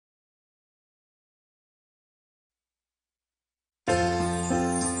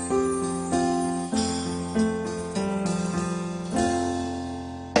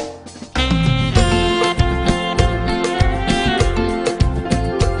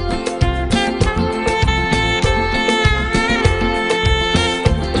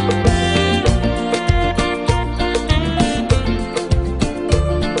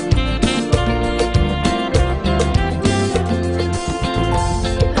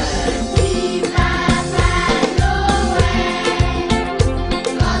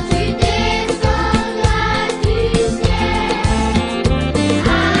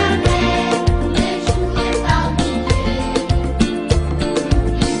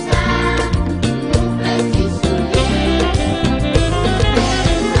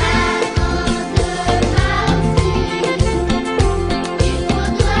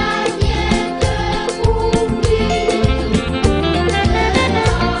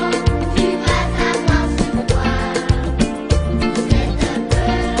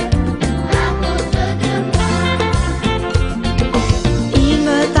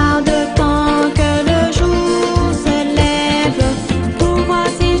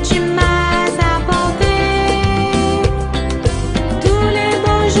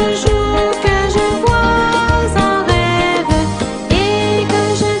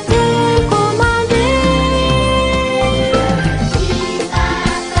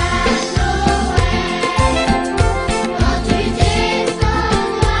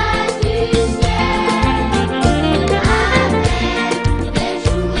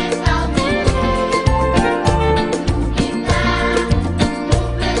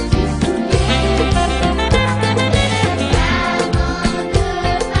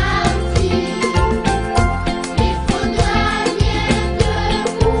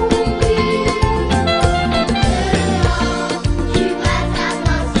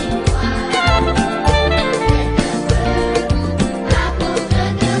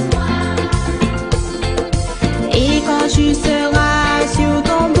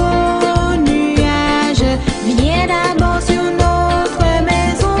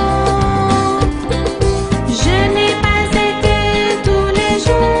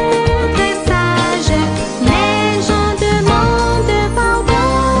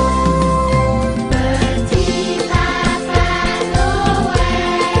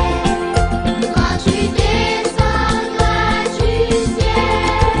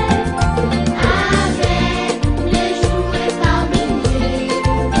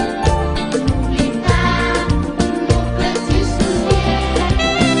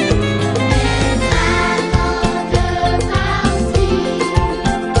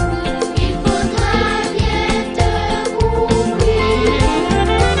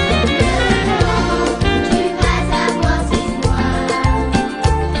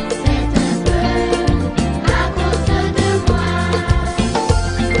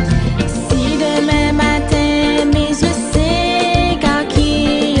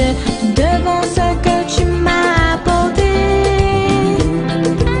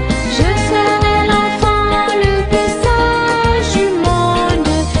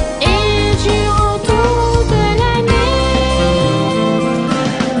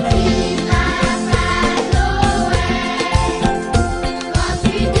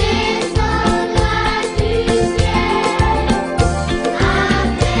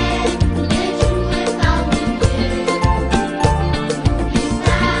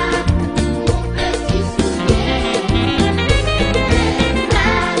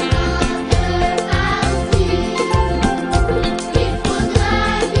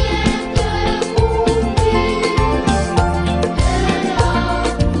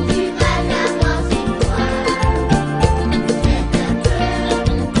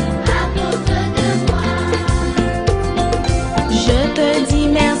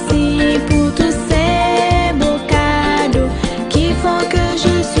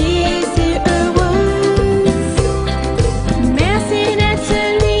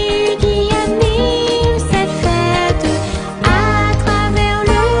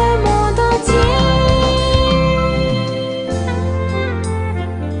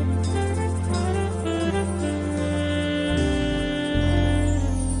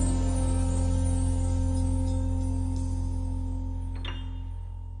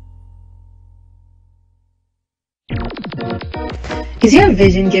Is your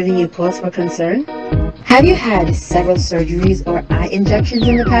vision giving you cause for concern? Have you had several surgeries or eye injections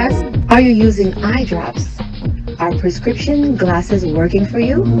in the past? Are you using eye drops? Are prescription glasses working for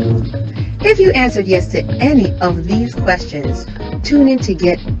you? If you answered yes to any of these questions, tune in to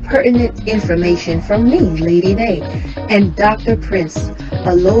get pertinent information from me, Lady Day, and Dr. Prince,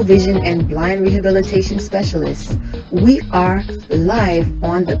 a low vision and blind rehabilitation specialist. We are live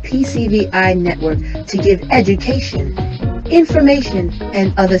on the PCVI network to give education, information,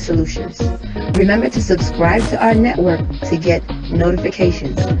 and other solutions. Remember to subscribe to our network to get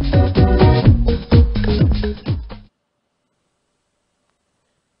notifications.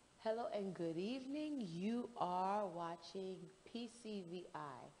 Hello and good evening. You are watching PCVI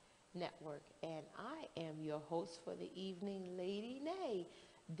Network, and I am your host for the evening, Lady Nay.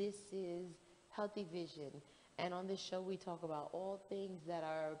 This is Healthy Vision, and on this show we talk about all things that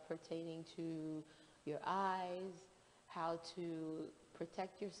are pertaining to your eyes, how to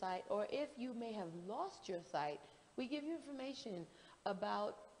protect your sight, or if you may have lost your sight, we give you information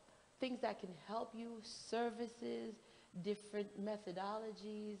about things that can help you, services, different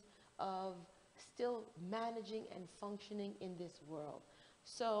methodologies of still managing and functioning in this world.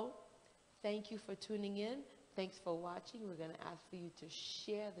 So, thank you for tuning in. Thanks for watching. We're going to ask for you to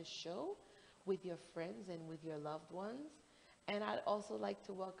share the show with your friends and with your loved ones. And I'd also like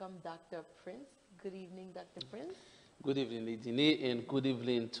to welcome Dr. Prince. Good evening, Dr. Prince. Good evening, Lidine, and good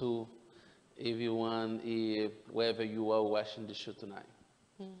evening to everyone wherever you are watching the show tonight.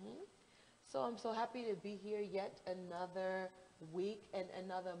 So I'm so happy to be here yet another week and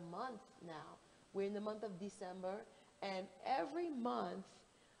another month now. We're in the month of December, and every month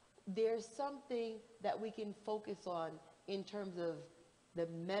there's something that we can focus on in terms of the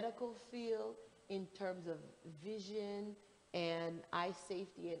medical field, in terms of vision and eye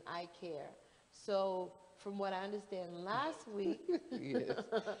safety and eye care. So from what I understand, last week Yes.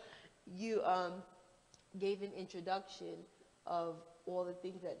 you gave an introduction of all the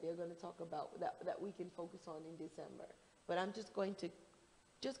things that they're going to talk about that we can focus on in December. But I'm just going to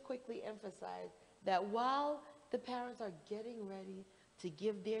just quickly emphasize that while the parents are getting ready to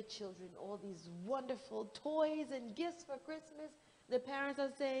give their children all these wonderful toys and gifts for Christmas, the parents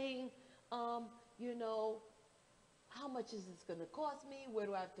are saying, you know, how much is this going to cost me? Where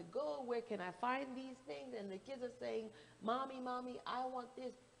do I have to go? Where can I find these things? And the kids are saying, Mommy, Mommy, I want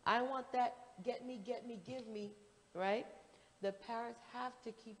this. I want that. Get me, give me, right? The parents have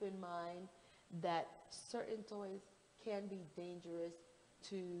to keep in mind that certain toys can be dangerous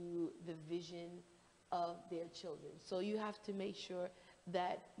to the vision of their children. So you have to make sure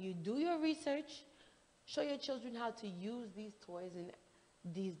that you do your research, show your children how to use these toys and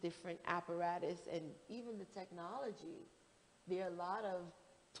these different apparatus and even the technology. There are a lot of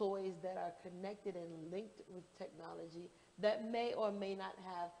toys that are connected and linked with technology that may or may not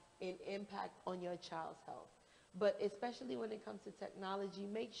have an impact on your child's health. But especially when it comes to technology,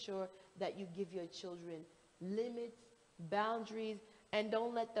 make sure that you give your children limits, boundaries, and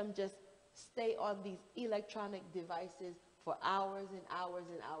don't let them just stay on these electronic devices for hours and hours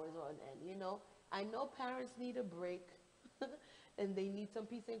and hours on end. You know, I know parents need a break and they need some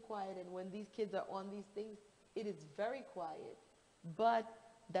peace and quiet. And when these kids are on these things, it is very quiet. But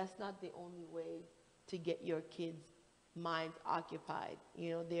that's not the only way to get your kids' minds occupied.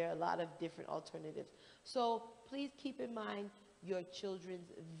 You know, there are a lot of different alternatives. So please keep in mind your children's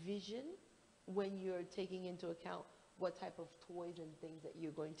vision when you're taking into account what type of toys and things that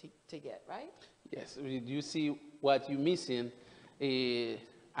you're going to get, right? Yes, you see what you're missing.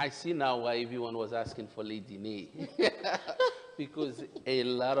 I see now why everyone was asking for Lady Nay. Because a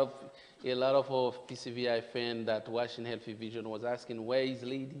lot of our PCVI fans that watching Healthy Vision was asking, where is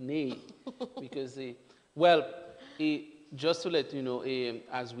Lady Nay? Because, well, uh, just to let you know,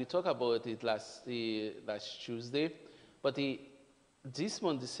 as we talked about it last Tuesday, but this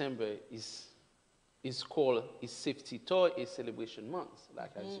month, December, is called is Safety Toy a Celebration Month,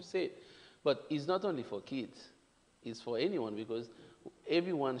 like as you said. But it's not only for kids, it's for anyone because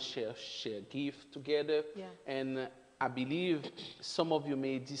everyone share gift together. Yeah. And I believe some of you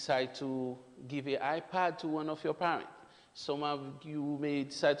may decide to give an iPad to one of your parents. Some of you may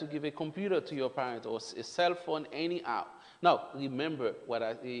decide to give a computer to your parent or a cell phone anyhow. Now, remember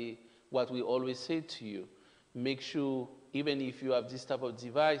what we always say to you. Make sure, even if you have this type of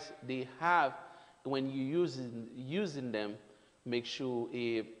device, they have, when you're using them, make sure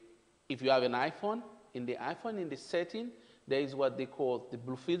if you have an iPhone, in the setting, there is what they call the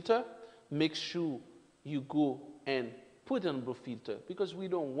blue filter. Make sure you go and put on blue filter because we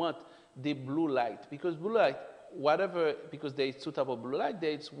don't want the blue light. Because blue light, whatever, because there is two types of blue light.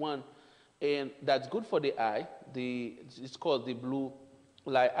 There is one and that's good for the eye. It's called the blue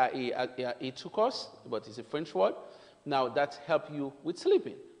light itucos, but it's a French word. Now that help you with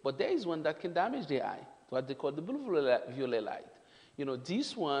sleeping. But there is one that can damage the eye, what they call the blue violet light. You know,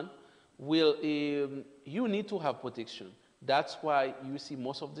 this one will, you need to have protection. That's why you see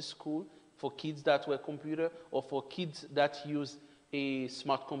most of the school for kids that wear computer or for kids that use a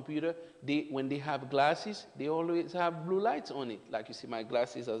smart computer, when they have glasses, they always have blue lights on it. Like you see my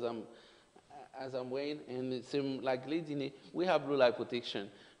glasses as I'm wearing, and it seems like Lady, we have blue light protection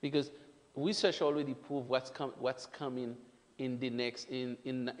because research already proved what's coming in the next in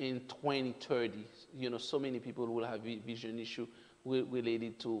 2030. You know, so many people will have vision issue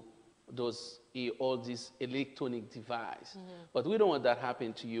related to those all these electronic devices. But we don't want that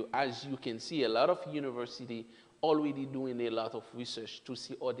happen to you. As you can see, a lot of university already doing a lot of research to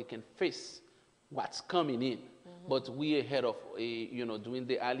see how they can face what's coming in. But we ahead of you know, during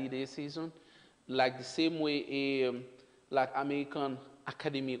the holiday season, like the same way like American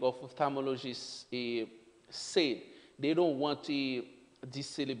Academy of Ophthalmologists said, they don't want this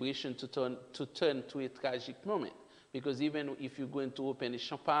celebration to turn to a tragic moment, because even if you're going to open a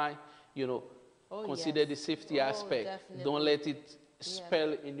champagne, you know, consider the safety aspect. Definitely. Don't let it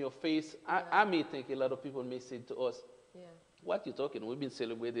spell in your face. I may think a lot of people may say to us, what you talking? We've been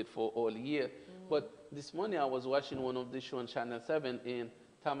celebrated for all year. But this morning I was watching one of the shows on Channel 7, and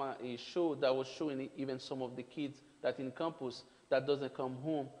Tama, a show that was showing even some of the kids that in campus that doesn't come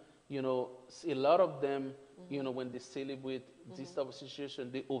home. You know, a lot of them, you know, when they celebrate this type of situation,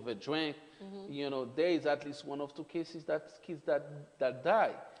 they overdrink. You know, there is at least 1 or 2 cases that kids that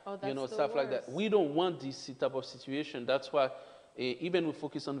die. Oh, that's you know, the stuff like that. worst. We don't want this type of situation. That's why even we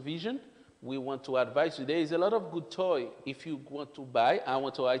focus on vision, we want to advise you. There is a lot of good toy. If you want to buy, I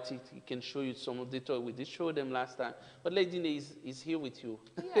want to IT can show you some of the toy. We did show them last time. But Lady is here with you.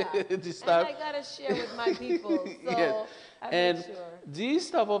 Yeah. This And type. I gotta share with my people, so Yes. I And make sure. these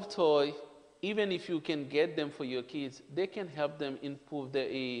type of toy, even if you can get them for your kids, they can help them improve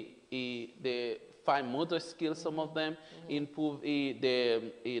the fine motor skills. Some of them improve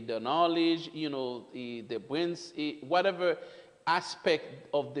the knowledge, you know, the brains, whatever aspect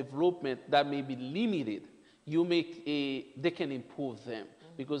of development that may be limited. They can improve them,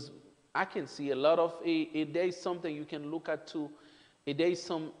 because I can see a lot of there is something you can look at too. There is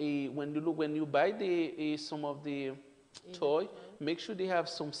some when you buy some of the toy, make sure they have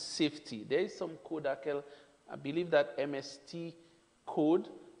some safety. There is some code I believe that MST code.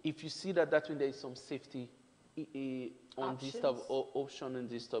 If you see that when there is some safety on this type of option in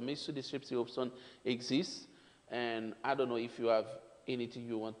this stuff, make sure the safety option exists. And I don't know if you have anything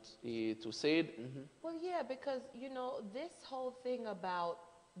you want to say. Well, yeah, because, you know, this whole thing about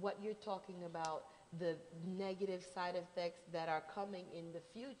what you're talking about, the negative side effects that are coming in the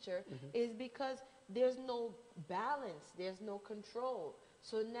future, is because there's no balance, there's no control.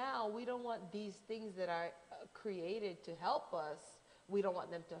 So now we don't want these things that are created to help us, we don't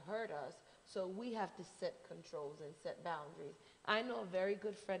want them to hurt us. So we have to set controls and set boundaries. I know a very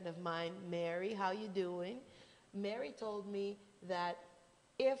good friend of mine, Mary. How you doing? Mary told me that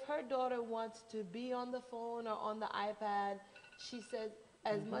if her daughter wants to be on the phone or on the iPad, she said,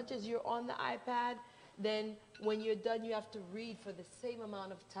 as much as you're on the iPad, then when you're done, you have to read for the same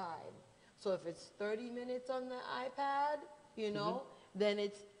amount of time. So if it's 30 minutes on the iPad, you know, then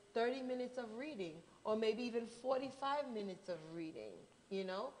it's 30 minutes of reading, or maybe even 45 minutes of reading, you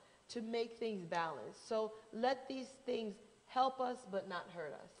know, to make things balanced. So let these things help us but not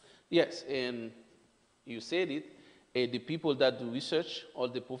hurt us. Yes, and you said it. The people that do research, all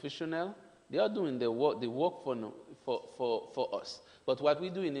the professionals, they are doing the work for us. But what we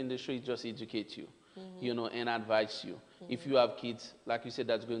do in the industry is just educate you, you know, and advise you. If you have kids, like you said,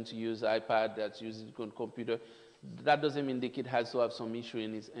 that's going to use iPad, that's using computer, that doesn't mean the kid has to have some issue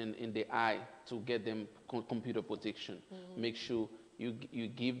in the eye to get them computer protection. Make sure you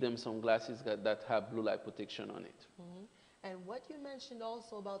give them some glasses that have blue light protection on it. And what you mentioned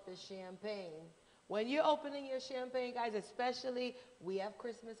also about the champagne, when you're opening your champagne, guys, especially, we have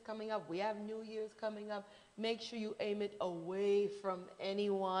Christmas coming up, we have New Year's coming up, make sure you aim it away from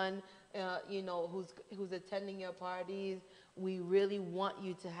anyone, you know, who's attending your parties. We really want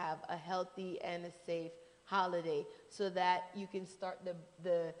you to have a healthy and a safe holiday so that you can start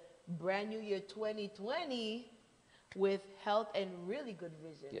the brand new year 2020 with health and really good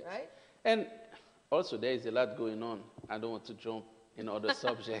vision, right? And also, there is a lot going on. I don't want to jump in other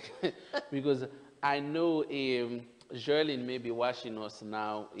subject because I know Jerlyn may be watching us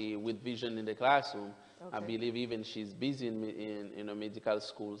now with vision in the classroom. I believe even she's busy in medical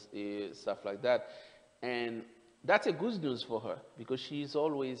schools, stuff like that. And that's a good news for her because she's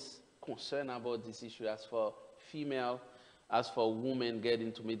always concerned about this issue as for female, as for women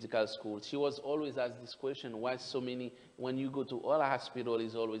getting to medical school. She was always asked this question, why so many, when you go to all hospital,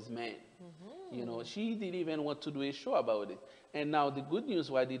 is always men. You know, she didn't even want to do a show about it. And now the good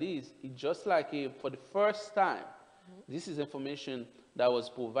news, what it is just like for the first time, this is information that was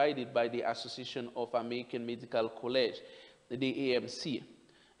provided by the Association of American Medical College, the AMC.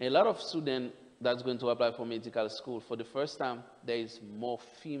 A lot of students that's going to apply for medical school, for the first time, there is more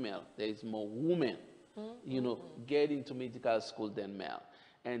female, there is more women, you know, get into medical school than male.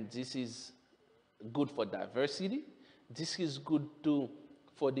 And this is good for diversity. This is good too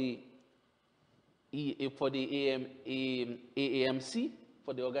for the AAMC,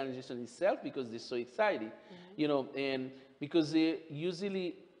 for the organization itself, because they're so excited, you know, and because they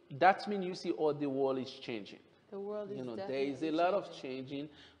usually, that means you see all the world is changing. The world is You know, there definitely is a lot of changing. changing.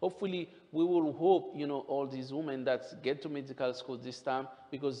 Hopefully, we will hope, you know, all these women that get to medical school this time,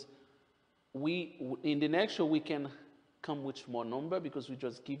 because in the next show, we can come with more number because we're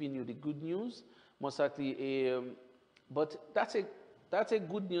just giving you the good news. Most likely, but that's a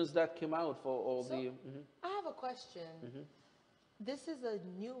good news that came out for all So, the. I have a question. This is a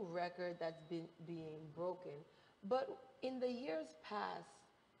new record that's being broken, but in the years past,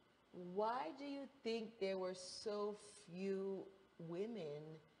 why do you think there were so few women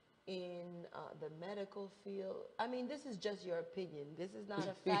in the medical field? I mean, this is just your opinion. This is not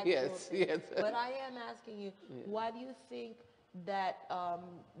a factual Yes, thing. yes. But I am asking you, why do you think that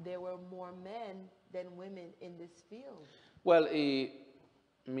there were more men than women in this field? Well,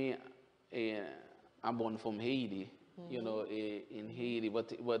 me, I'm born from Haiti, you know, in Haiti.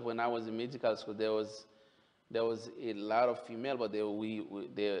 But when I was in medical school, there was a lot of female, but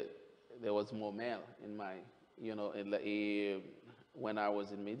there was more male in my, you know, when I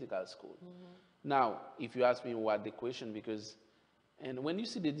was in medical school. Now, if you ask me what the question, and when you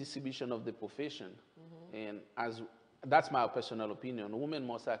see the distribution of the profession, and that's my personal opinion, women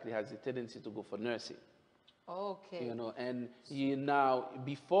most likely has a tendency to go for nursing. Okay. You know, and now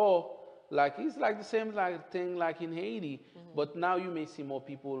before, like it's like the same thing like in Haiti, but now you may see more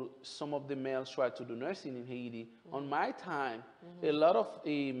people. Some of the males try to do nursing in Haiti. On my time, a lot of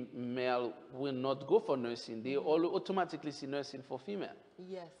male will not go for nursing. They all automatically see nursing for female.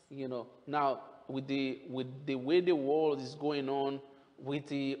 Yes. You know, now with the way the world is going on,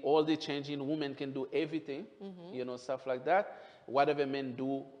 with all the changing, women can do everything, you know, stuff like that. Whatever men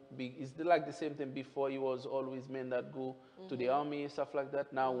do, it's like the same thing before. It was always men that go to the army, stuff like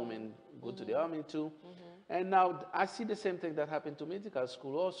that. Now women go to the army too. And now I see the same thing that happened to medical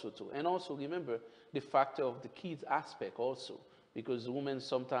school also too. And also remember the factor of the kids aspect also, because women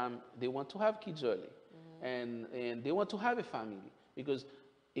sometimes they want to have kids early, and they want to have a family, because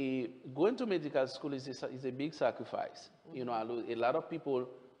going to medical school is a big sacrifice. You know, a lot of people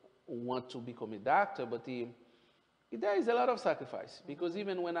want to become a doctor, but there is a lot of sacrifice, because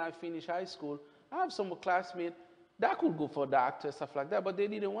even when I finished high school, I have some classmates that could go for doctor, stuff like that, but they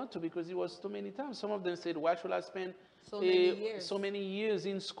didn't want to because it was too many times. Some of them said, why should I spend so many years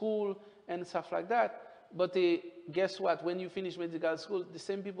in school and stuff like that? But guess what? When you finish medical school, the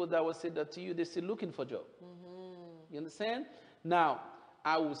same people that will say that to you, they're still looking for a job. You understand? Now,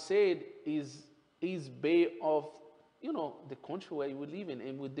 I would say it is based off, you know, the country where you live in,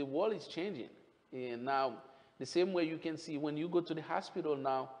 and with the world is changing. And now, the same way you can see when you go to the hospital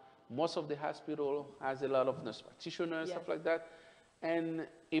now, most of the hospital has a lot of nurse practitioners, stuff like that. And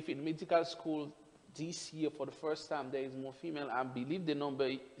if in medical school this year, for the first time, there is more female, I believe the number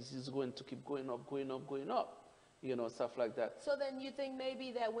is going to keep going up, going up, going up, you know, stuff like that. So then you think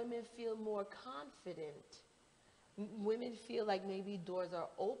maybe that women feel more confident. Women feel like maybe doors are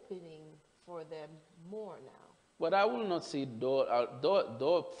opening for them more now. But I will not say door,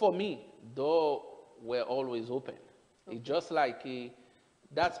 for me, door were always open. It's just like,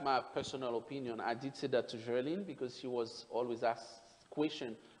 that's my personal opinion. I did say that to Gerline because she was always asked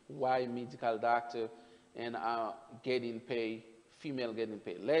question, why medical doctor and getting paid, female getting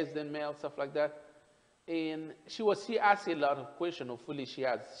paid less than male, stuff like that. And she asked a lot of questions. Hopefully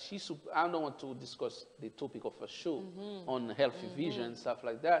I don't want to discuss the topic of a show on healthy vision, stuff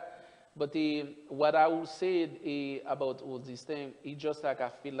like that. But what I would say about all these things, it's just like I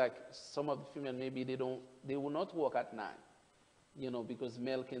feel like some of the female, maybe they will not work at night, you know, because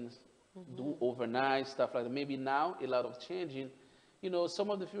male can do overnight, stuff like that. Maybe now a lot of changing, you know, some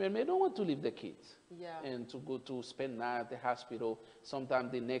of the female may don't want to leave their kids and to go to spend night at the hospital.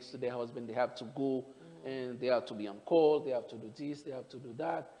 Sometimes they next to their husband, they have to go and they have to be on call, they have to do this, they have to do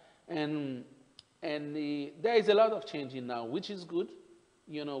that. And there is a lot of changing now, which is good.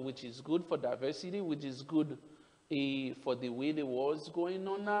 You know, which is good for diversity, which is good for the way the war is going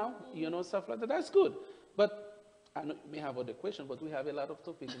on now, stuff like that. That's good. But I know you may have other questions, but we have a lot of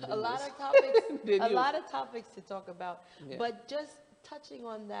topics in the A lot news. of topics, The a news. lot of topics to talk about. Yeah. But just touching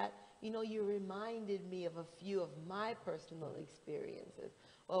on that, you reminded me of a few of my personal experiences.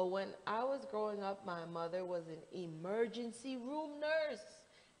 Well, when I was growing up, my mother was an emergency room nurse.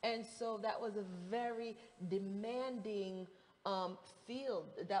 And so that was a very demanding field.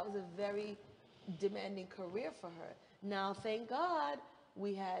 That was a very demanding career for her. Now, thank God,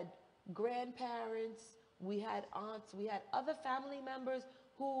 we had grandparents, we had aunts, we had other family members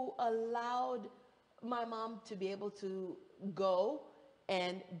who allowed my mom to be able to go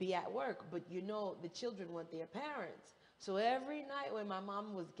and be at work. But the children want their parents. So every night when my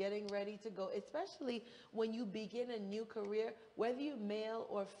mom was getting ready to go, especially when you begin a new career, whether you're male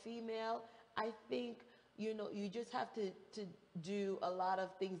or female, I think, you just have to do a lot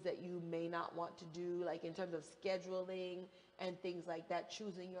of things that you may not want to do, like in terms of scheduling and things like that,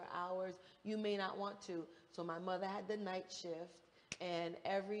 choosing your hours. You may not want to. So my mother had the night shift, and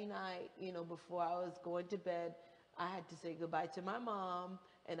every night, before I was going to bed, I had to say goodbye to my mom,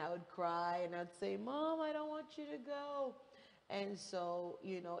 and I would cry, and I'd say, Mom, I don't want you to go. And so,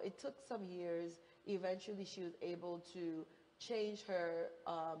 it took some years. Eventually, she was able to change her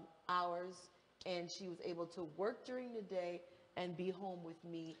hours, and she was able to work during the day and be home with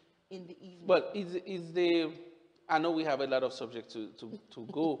me in the evening. But I know we have a lot of subjects to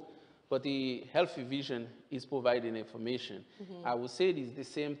go, but the Healthy Vision is providing information. I would say it is the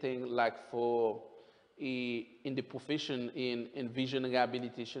same thing like for in the profession in vision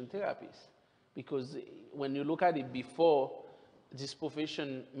rehabilitation therapies. Because when you look at it before, this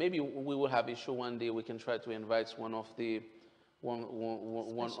profession, maybe we will have a show one day, we can try to invite one of the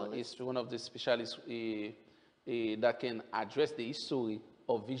one of the specialists that can address the history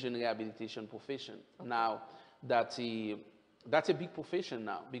of vision rehabilitation profession. Now, that's a big profession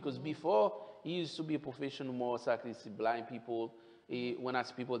now, because before it used to be a profession more exactly blind people, when I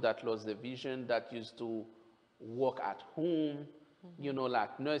see people that lost their vision, that used to work at home,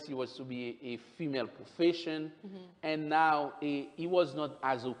 like nurse, it was to be a female profession, and now it was not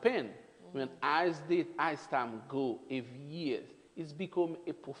as open. When as time go, every year, it's become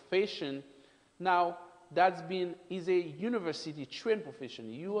a profession. Now, is a university trained profession.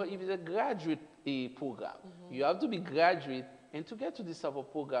 If it's a graduate program, you have to be graduate and to get to this type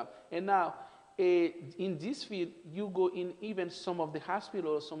of program. And now, in this field, you go in even some of the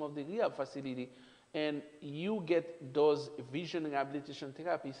hospitals, some of the rehab facility, and you get those vision rehabilitation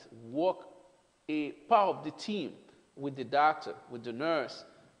therapists work a part of the team with the doctor, with the nurse,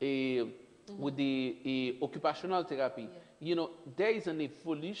 with the occupational therapy. There is an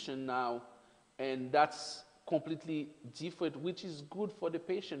evolution now, and that's completely different, which is good for the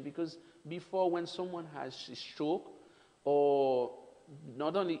patient, because before, when someone has a stroke, or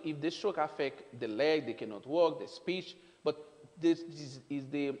not only if the stroke affect the leg, they cannot walk, the speech, but this is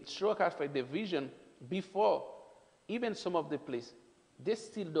the stroke affect the vision. Before, even some of the place, they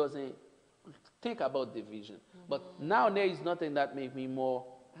still doesn't think about the vision. But now there is nothing that makes me more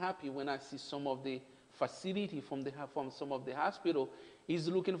happy when I see some of the facility from some of the hospital is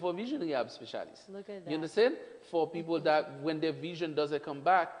looking for vision rehab specialists. Look at that. You understand? For people that when their vision doesn't come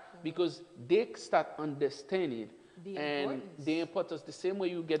back, because they start understanding the importance. The same way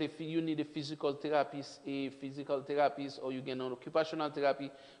you get you need a physical therapist, or you get an occupational therapy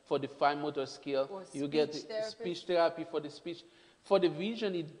for the fine motor skill. Or You get speech speech therapy for the speech. For the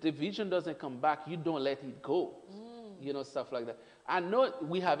vision, if the vision doesn't come back, you don't let it go. Stuff like that. I know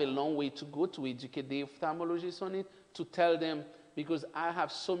we have a long way to go to educate the ophthalmologists on it, to tell them, because I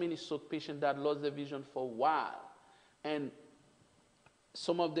have so many stroke patients that lost their vision for a while. And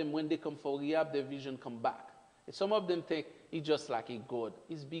some of them, when they come for rehab, their vision come back. And some of them think it's just like a God.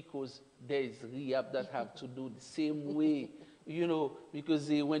 It's because there is rehab that have to do the same way, because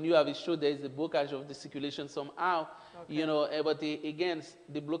when you have a stroke, there is a blockage of the circulation somehow, but again,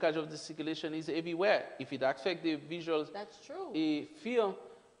 the blockage of the circulation is everywhere. If it affects the visual field,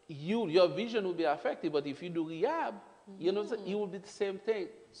 your vision will be affected, but if you do rehab, it will be the same thing.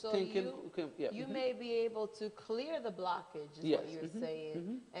 So you may be able to clear the blockage, is what you're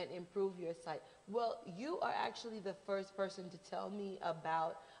saying, and improve your sight. Well, you are actually the first person to tell me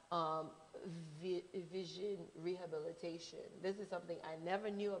about vision rehabilitation. This is something I never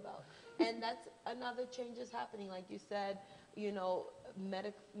knew about. And that's another change is happening. Like you said,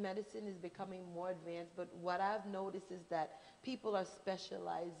 medicine is becoming more advanced, but what I've noticed is that people are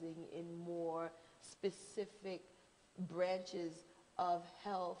specializing in more specific branches of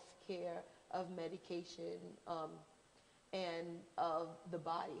health care, of medication, and of the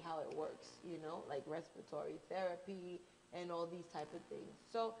body, how it works, like respiratory therapy and all these type of things.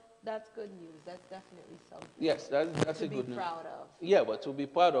 So that's good news. That's definitely something Yes, that's to a be good news. proud of. Yeah, but to be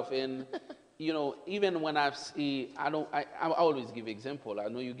proud of, and even when I've see, I don't, I always give example. I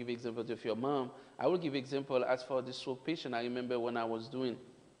know you give example to your mom. I will give example as for the stroke patient. I remember when I was doing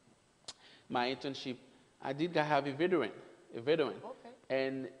my internship, I did have a veteran, Okay.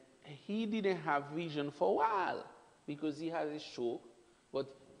 and he didn't have vision for a while because he had a stroke, but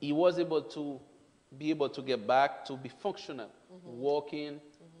he was able to be able to get back to be functional, walking,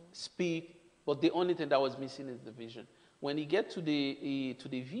 speak. But the only thing that was missing is the vision. When he get to the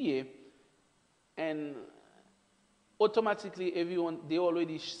VA, and automatically everyone they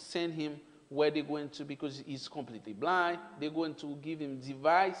already send him where they're going to because he's completely blind. They're going to give him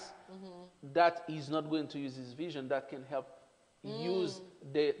device that he's not going to use his vision that can help use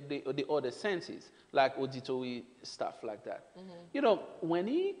the other senses like auditory stuff like that. When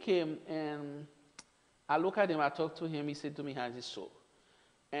he came and I look at him, I talked to him, he said to me, "Has his soul?"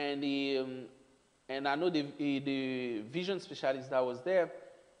 And and I know the vision specialist that was there,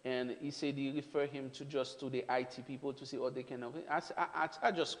 and he said he referred him to the IT people to see what they can help him.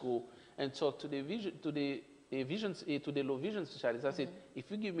 I just go and talk to the low vision specialist. I said, if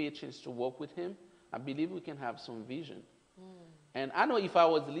you give me a chance to work with him, I believe we can have some vision. And I know if I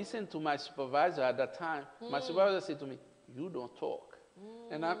was listening to my supervisor at that time, my supervisor said to me, "You don't talk."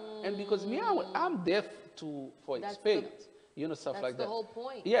 And because me, I'm deaf for That's experience, stuff That's like the that. whole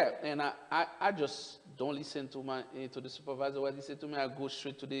point. Yeah, and I just don't listen to the supervisor. What he said to me, I go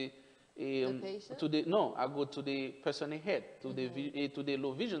straight to the patient? no, I go to the person head, to the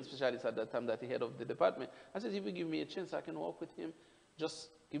low vision specialist at that time, that the head of the department. I said, if you give me a chance, I can work with him. Just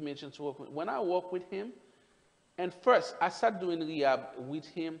give me a chance to work with him. When I work with him, and first I start doing rehab with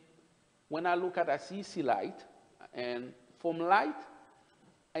him. When I look at, I see light, and from light,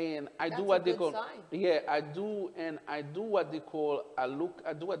 and I do That's what a they good call sign. yeah I do what they call I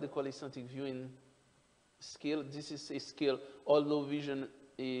do what they call a scientific viewing skill. This is a skill all low vision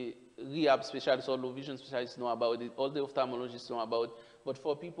rehab specialists or low vision specialists know about it. All the ophthalmologists know about it. But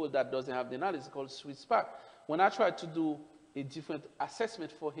for people that doesn't have the knowledge, it's called sweet spot. When I tried to do a different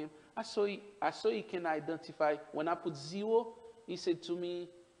assessment for him, I saw he can identify. When I put 0, he said to me,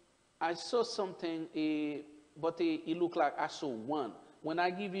 I saw something, but it looked like I saw 1. When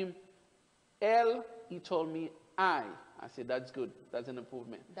I give him L, he told me I. I said, that's good. That's an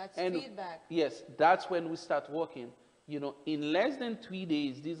improvement. That's And feedback. yes, that's when we start working. In less than 3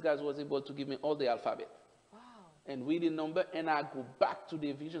 days, these guys was able to give me all the alphabet Wow. and read the number, and I go back to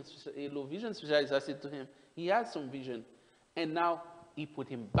the low vision specialist. I said to him, he had some vision, and now he put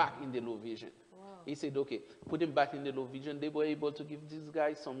him back in the low vision. Wow. He said, okay, put him back in the low vision. They were able to give this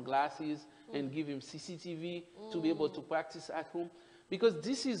guy some glasses and give him CCTV to be able to practice at home. Because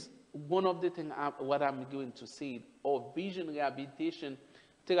this is one of the things what I'm going to say, or vision rehabilitation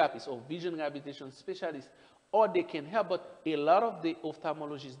therapists or vision rehabilitation specialists, or they can help, but a lot of the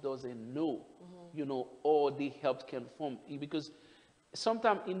ophthalmologists doesn't know, or the help can form. Because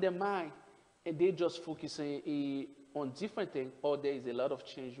sometimes in their mind, and they just focus on different things, or there is a lot of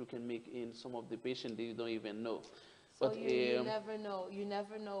change you can make in some of the patients they don't even know. So But you never know. You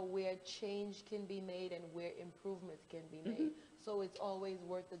never know where change can be made and where improvements can be made. So it's always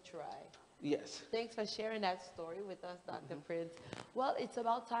worth a try. yes. Thanks for sharing that story with us, Dr. Prince. Well, it's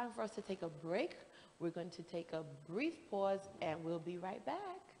about time for us to take a break. We're going to take a brief pause, and we'll be right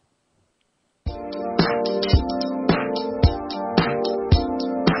back.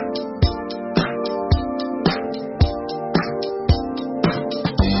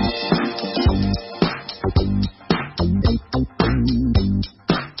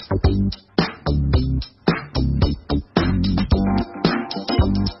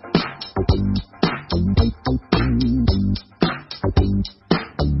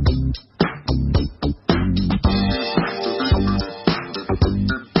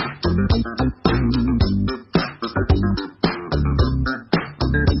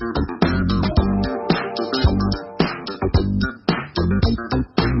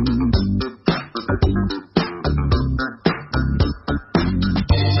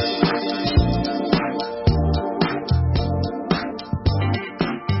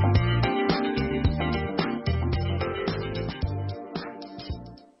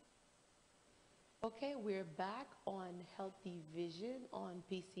 Okay, we're back on Healthy Vision on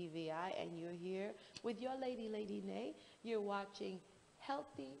PCVI, and you're here with your Lady Nay. You're watching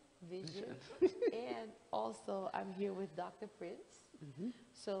Healthy Vision, and also I'm here with Dr. Prince.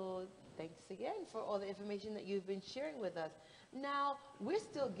 So thanks again for all the information that you've been sharing with us. Now, we're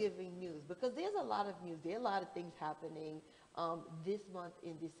still giving news because there's a lot of news. There are a lot of things happening this month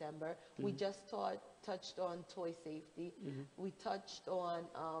in December. We just touched on toy safety. We touched on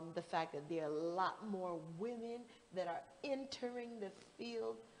the fact that there are a lot more women that are entering the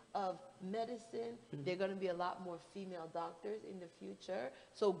field of medicine. There are going to be a lot more female doctors in the future.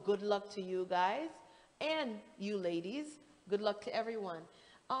 So good luck to you guys and you ladies. Good luck to everyone.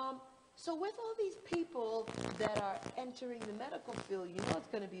 So with all these people that are entering the medical field, you know it's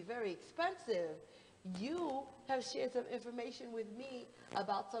going to be very expensive. You have shared some information with me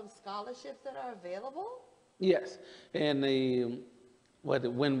about some scholarships that are available. Yes, and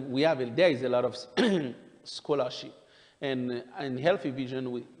when we have there is a lot of scholarship, and Healthy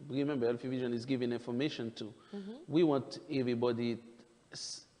Vision. We remember Healthy Vision is giving information to. We want everybody.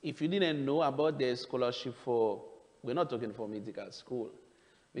 If you didn't know about the scholarship for, we're not talking for medical school,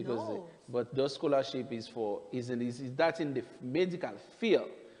 because No. but the scholarship is for is that in the medical field,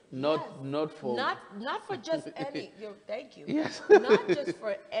 not Yes. not for Not for just any. Thank you. Yes. Not just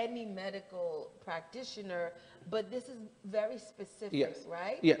for any medical practitioner, but this is very specific, Yes.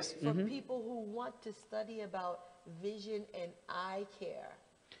 right? Yes. For people who want to study about vision and eye care,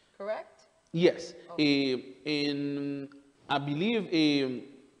 correct? Yes, in I believe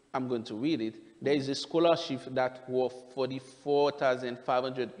I'm going to read it. There is a scholarship that worth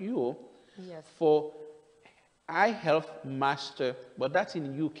 44,500 euro Yes. for eye health master, but that's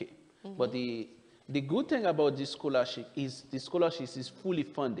in UK. But the good thing about this scholarship is the scholarship is fully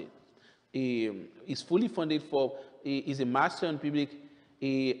funded. It's fully funded for is a master in public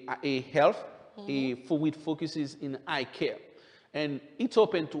a health for which focuses in eye care, and it's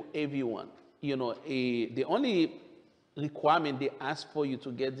open to everyone. You know, the only requirement they ask for you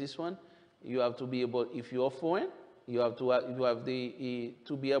to get this one, you have to be able, if you're foreign, you have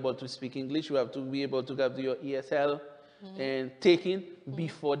to be able to speak English. You have to be able to have your ESL and taken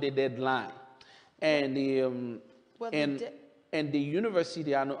before the deadline, and Well, and the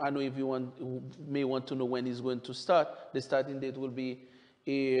university. I know everyone who may want to know when it's going to start. The starting date will be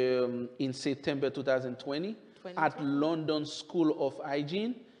in September 2020 at London School of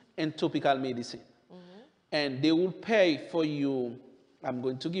Hygiene and Tropical Medicine. And they will pay for you. I'm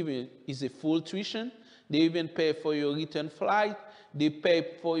going to give you is a full tuition. They even pay for your return flight. They pay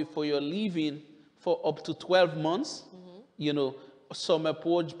for your living for up to 12 months. You know, summer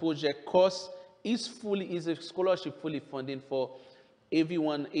project course is a scholarship fully funded for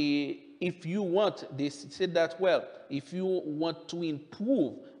everyone. If you want, they said that well, if you want to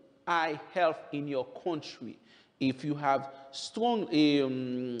improve eye health in your country, if you have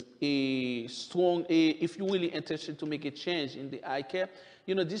if you're really interested to make a change in the eye care,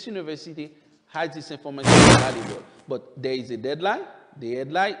 you know, this university has this information valuable. But there is a deadline. The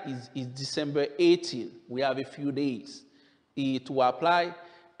deadline is December 18. We have a few days to apply.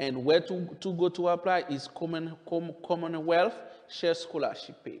 And where to go to apply is Commonwealth Share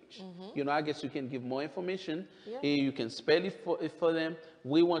Scholarship page. You know, I guess you can give more information. You can spell it for them.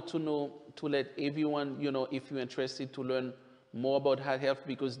 We want to know, to let everyone, you know, if you're interested to learn more about health,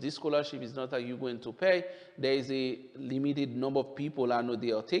 because this scholarship is not that you're going to pay. There is a limited number of people I know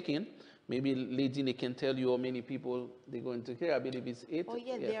they are taking. Maybe Lady can tell you how many people they're going to take. I believe it's 8. Oh,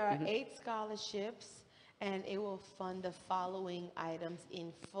 yeah, there are 8 scholarships, and it will fund the following items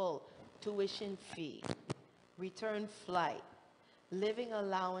in full: tuition fee, return flight, living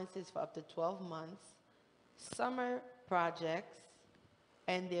allowances for up to 12 months, summer projects,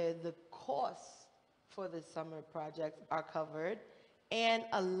 and the costs for the summer projects are covered, and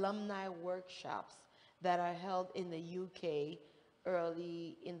alumni workshops that are held in the UK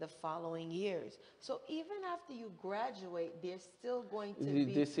early in the following years. So even after you graduate, there's still going to be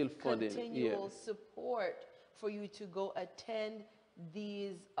They're still funding, continual support for you to go attend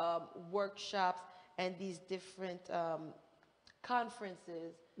these workshops and these different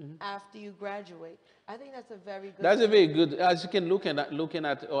conferences after you graduate. I think that's a very good. That's a very good. As you can looking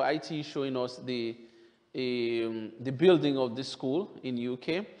at our IT showing us the building of the school in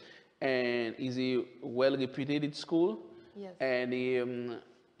UK, and is a well reputed school. Yes. And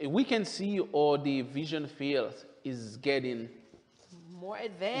we can see all the vision fields is getting more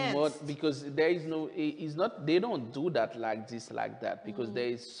advanced. more, because there is no, it's not, they don't do that like this, like that, because there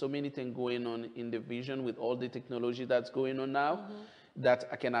is so many things going on in the vision with all the technology that's going on now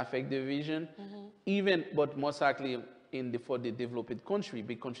that can affect the vision. Even, but most likely for the developed country,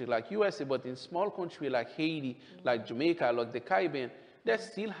 big country like USA, but in small country like Haiti, like Jamaica, like the Caribbean, they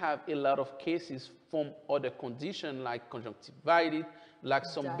still have a lot of cases from other conditions like conjunctivitis, like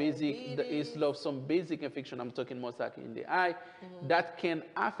some basic, Diabetes. some basic infection, I'm talking most likely in the eye, that can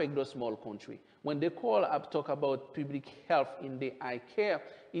affect the small country. When they call up, talk about public health in the eye care,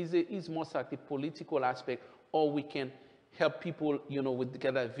 is most likely political aspect, or we can help people, with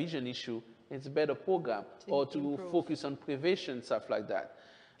the vision issue. It's a better program, or to improve. focus on prevention, stuff like that.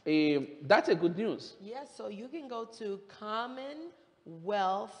 That's a good news. Yes, so you can go to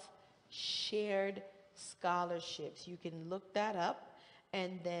Commonwealth Shared Scholarships. You can look that up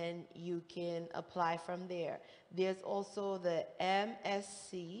and then you can apply from there. There's also the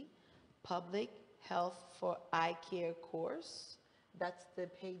MSc Public Health for Eye Care course. That's the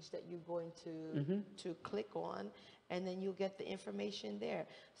page that you're going to click on, and then you'll get the information there.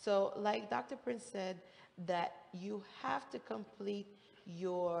 So like Dr. Prince said, that you have to complete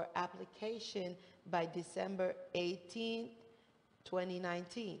your application by December 18th,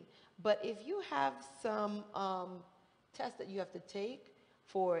 2019. But if you have some tests that you have to take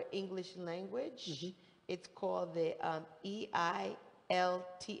for English language, it's called the EILTS.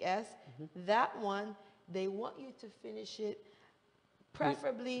 That one, they want you to finish it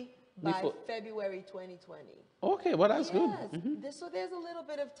preferably by February 2020. Okay, well, that's good. So there's a little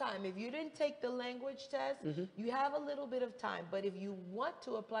bit of time. If you didn't take the language test, you have a little bit of time. But if you want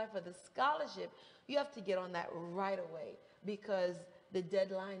to apply for the scholarship, you have to get on that right away because the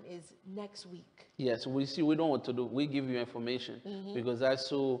deadline is next week. Yes, we don't want to do, we give you information because I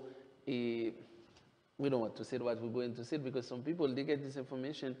saw we don't want to say what we're going to say because some people, they get this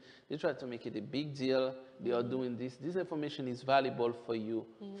information, they try to make it a big deal. They are doing this. This information is valuable for you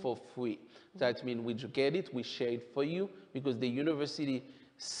for free. That means we get it, we share it for you because the university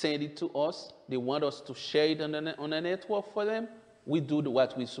send it to us. They want us to share it on a network for them. We do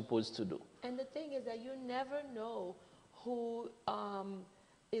what we're supposed to do. And the thing is that you never know who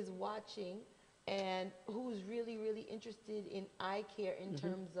is watching and who's really, really interested in eye care in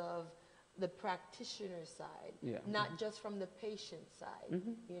terms of the practitioner side, not just from the patient side,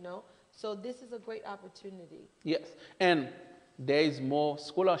 So this is a great opportunity. Yes, and there is more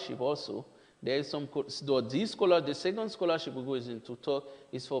scholarship also. There is some, the second scholarship we're going to talk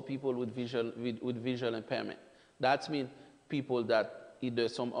is for people with visual impairment. That means people that either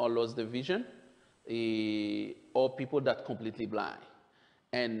somehow lost the vision or people that completely blind.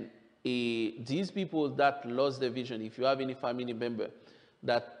 And these people that lost the vision, if you have any family member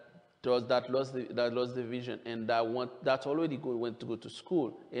that lost the vision and that's already went to go to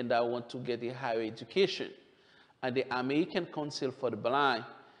school and that want to get a higher education, and the American Council for the Blind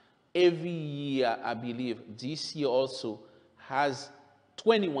every year, I believe this year also has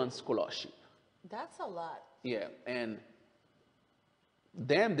 21 scholarships. That's a lot. Yeah, and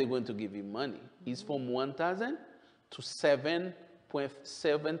then they're going to give you money. It's from 1,000 to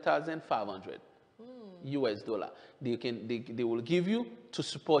 7,500 US dollar. They will give you to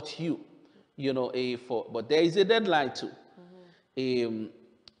support you, but there is a deadline too. Like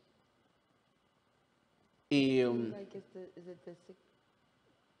is it the 6th?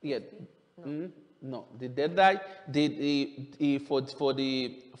 Yeah. No, the deadline for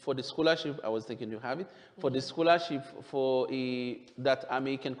the scholarship, I was thinking you have it, for the scholarship for that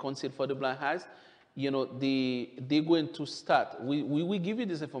American Council for the Blind has, they're going to start. We give you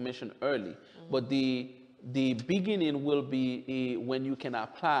this information early, but the beginning will be when you can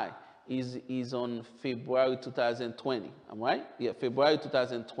apply is on February 2020. Am I right? Yeah, February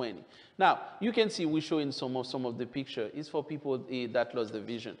 2020. Now you can see we're showing some of the picture. It's for people that lost the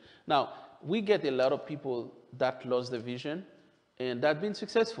vision. Now we get a lot of people that lost the vision and that been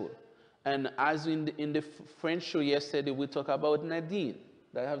successful. And as in the French show yesterday, we talked about Nadine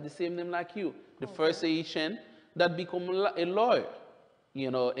that have the same name like you, the first Asian that become a lawyer,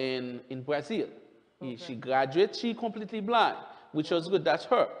 in Brazil. She graduated, she completely blind, which was good. That's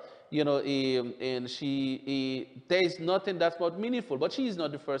her, and she there is nothing that's more meaningful. But she is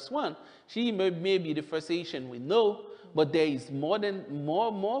not the first one. She may be the first Asian we know, but there is more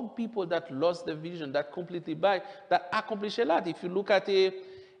people that lost the vision, that completely blind, that accomplish a lot. If you look at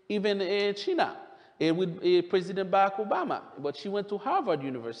even China with President Barack Obama, but she went to Harvard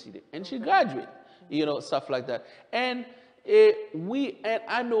University and she graduated, stuff like that. And I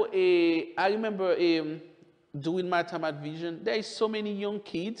remember doing my time at Vision, there is so many young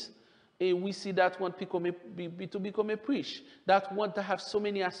kids, we see that want to become a priest, that want to have so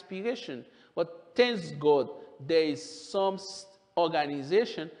many aspirations. But thanks God, there is some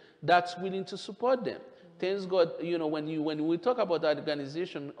organization that's willing to support them. Thanks God, when we talk about that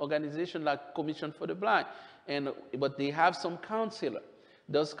organization like Commission for the Blind, but they have some counselor.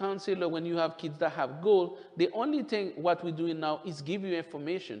 Those counselor, when you have kids that have goals, the only thing what we're doing now is give you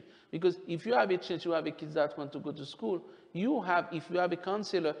information. Because if you have a chance, you have a kids that want to go to school, if you have a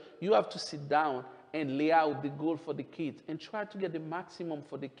counselor, you have to sit down and lay out the goal for the kids and try to get the maximum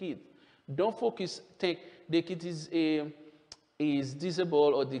for the kid. Don't think the kid is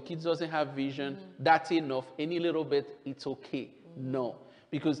disabled or the kid doesn't have vision, that's enough. Any little bit, it's okay. No,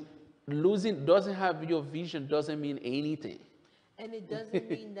 because losing doesn't have your vision doesn't mean anything. And it doesn't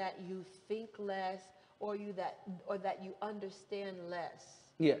mean that you think less or that you understand less.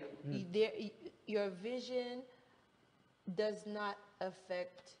 Yeah. Your vision does not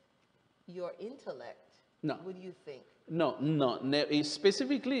affect your intellect. No. What do you think? No,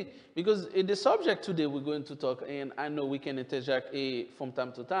 specifically because the subject today we're going to talk, and I know we can interject from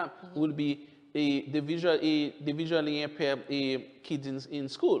time to time, will be the visually impaired kids in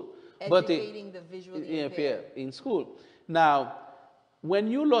school. Educating the visually impaired in school. Now,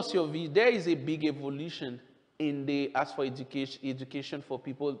 when you lost your vision, there is a big evolution in the as for education for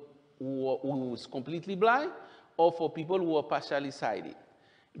people who is completely blind or for people who are partially sighted.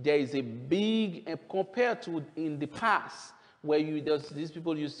 There is a big, compared to in the past, where these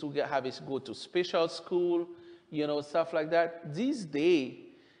people used to go to special school, stuff like that. These days,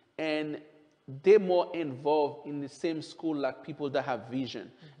 and they're more involved in the same school like people that have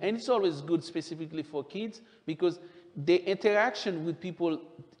vision. And it's always good specifically for kids because the interaction with people,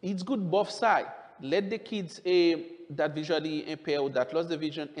 it's good both sides. Let the kids that visually impaired or that lost the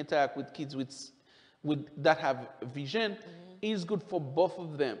vision interact with kids that have vision. Is good for both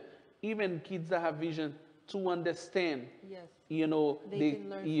of them. Even kids that have vision to understand, yes. They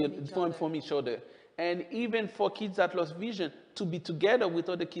can learn from each other. And even for kids that lost vision, to be together with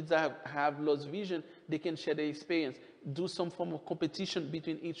other kids that have lost vision, they can share their experience, do some form of competition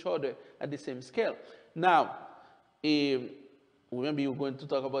between each other at the same scale. Now, remember you're going to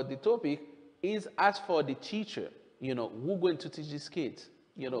talk about the topic, is as for the teacher, who's going to teach these kids,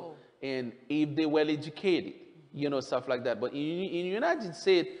 and if they're well educated, stuff like that. But in the United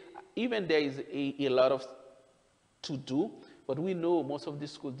States, even there is a lot of to do, but we know most of the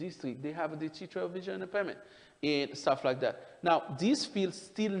school districts, they have the teacher of vision impairment and stuff like that. Now, this field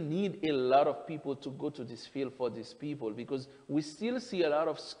still need a lot of people to go to this field for these people because we still see a lot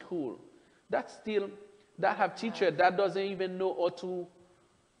of school that have teacher that doesn't even know how to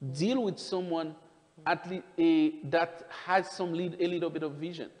deal with someone at least that has a little bit of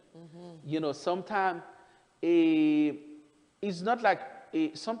vision. Sometimes it's not like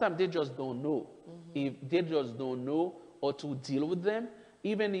sometimes they just don't know. If they just don't know or to deal with them,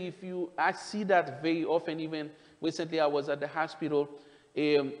 even if I see that very often. Even recently, I was at the hospital.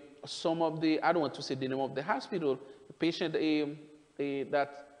 Some of I don't want to say the name of the hospital. The patient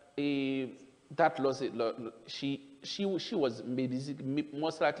that lost it. She was maybe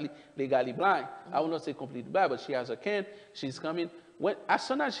most likely legally blind. I will not say completely blind, but she has a cane. She's coming. As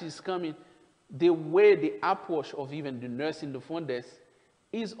soon as she's coming, the way the approach of even the nurse in the front desk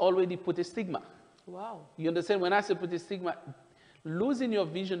is already put a stigma. Wow. You understand? When I say put a stigma, losing your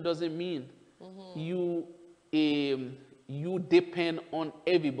vision doesn't mean you depend on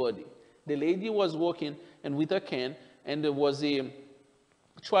everybody. The lady was walking and with a cane, and there was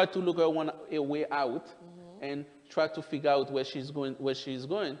try to look a way out and try to figure out where she's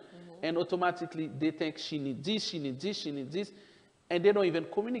going, and automatically they think she needs this, she needs this, she needs this, and they don't even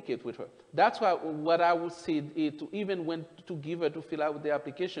communicate with her. That's why what I would say to even when to give her to fill out the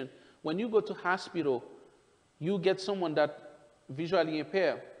application, when you go to hospital, you get someone that visually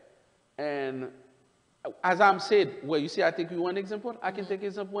impaired, and as I'm said, well, you see, I take you one example. I can take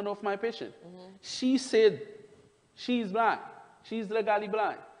example one of my patients. She said she's blind. She's legally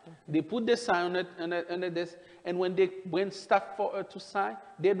blind. They put the sign on the desk, and when staff for her to sign,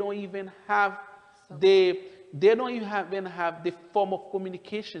 they don't even have the form of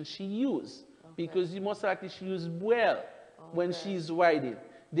communication she used, because most likely she used well when she's writing.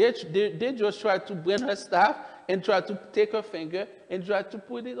 They just try to bring her staff and try to take her finger and try to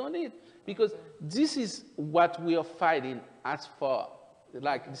put it on it, because this is what we are fighting as far.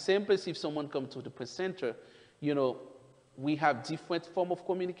 Like the same place, if someone comes to the press center, we have different form of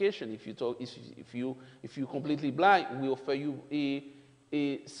communication. If you're completely blind, we offer you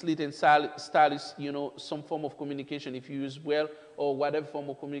a slit and stylus, some form of communication. If you use well or whatever form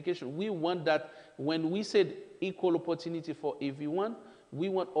of communication, we want that. When we said equal opportunity for everyone, we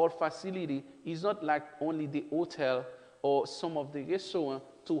want all facility. It's not like only the hotel or some of the restaurant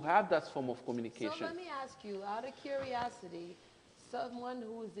to have that form of communication. So let me ask you, out of curiosity, someone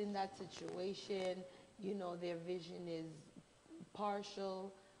who is in that situation, their vision is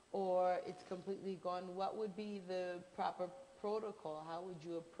partial or it's completely gone, what would be the proper protocol? How would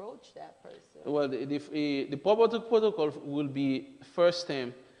you approach that person? Well, the proper protocol will be, first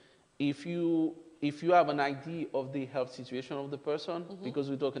thing, if you if you have an idea of the health situation of the person, because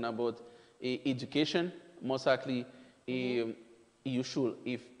we're talking about education, most likely you should,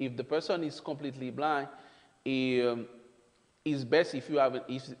 if the person is completely blind, um, it's best if you have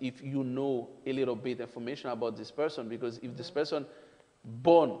if you know a little bit information about this person, because if this person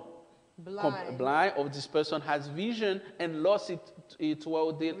born Blind. blind, or this person has vision and lost it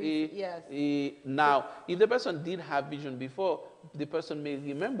throughout Yes. now. If the person did have vision before, the person may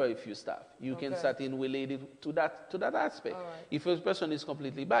remember a few stuff. You can Okay. start in related to that aspect. All right. If a person is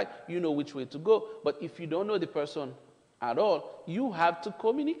completely blind, you know which way to go. But if you don't know the person at all, you have to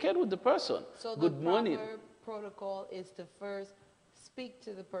communicate with the person. So the Good morning. proper protocol is to first speak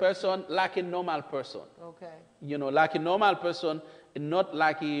to the Person like a normal person. Okay. You know, like a normal person, and not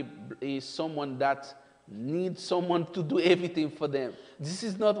like a someone that needs someone to do everything for them. This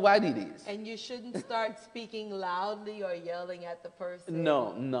is not what it is. And you shouldn't start speaking loudly or yelling at the person.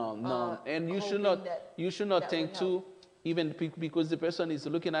 No, no, no. And you should hoping not that you should not that think would too, help. even because the person is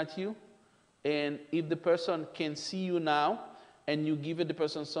looking at you, and if the person can see you now and you give the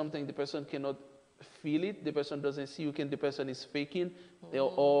person something, the person cannot feel it, the person doesn't see you, the person is faking,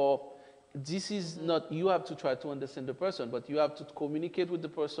 or this is not, you have to try to understand the person, but you have to communicate with the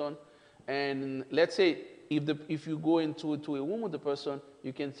person. And let's say if you go into a room with the person,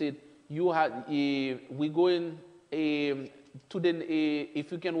 you can say, we go in to the,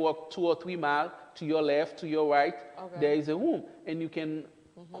 if you can walk 2 or 3 miles to your left, to your right, Okay. there is a room, and you can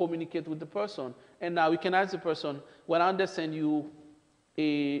communicate with the person. And now you can ask the person, well, I understand you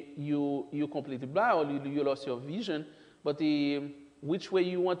completely blind, or you lost your vision, but which way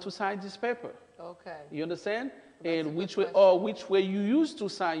you want to sign this paper? Okay. You understand? That's a And good which way, question. or which way you used to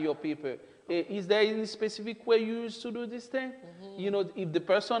sign your paper? Is there any specific way you used to do this thing? You know, if the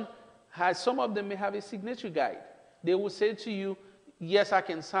person has, some of them may have a signature guide. They will say to you, yes, I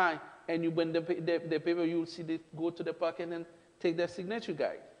can sign. And you, when the paper, you will see they go to the pocket and take their signature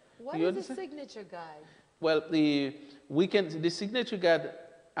guide. What You is a understand? signature guide? Well, the signature guide,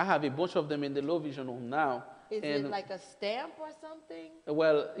 I have a bunch of them in the low vision room now. Is and it like a stamp or something?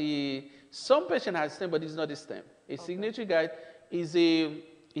 Well, some patient has stamp, but it's not a stamp. A signature guide is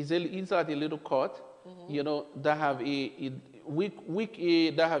like a little card, you know, that have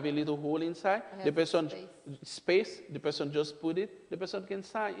that have a little hole inside. It The has person space. the person just put it. The person can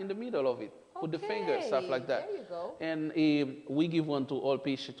sign in the middle of it. Put the finger, stuff like that. There you go. And we give one to all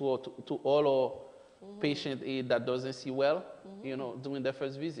patients, to all our patient that doesn't see well, you know, during their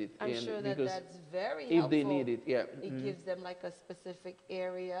first visit. I'm And sure that because that's very if helpful. they need it, yeah. It gives them like a specific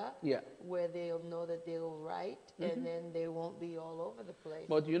area Yeah. where they'll know that they'll write, and then they won't be all over the place.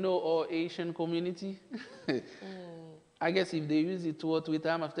 But you know, our Asian community, I guess if they use it 2 or 3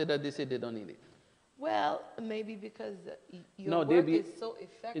 times, after that they say they don't need it. Well, maybe because your No, work is so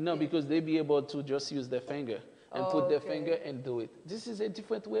effective. No, because they be able to just use their finger and put their Okay. finger and do it. This is a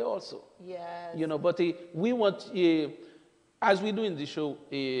different way also. Yes. You know, but we want, as we do in the show,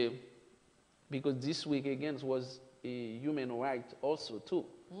 because this week again was a human right also too.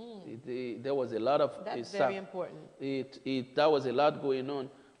 There was a lot of That's stuff. very important. That was a lot going on.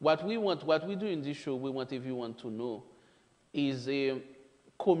 What we do in this show, we want everyone to know is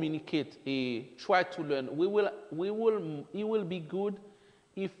communicate, try to learn. It will be good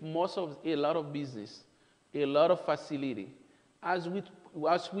if a lot of business, a lot of facility,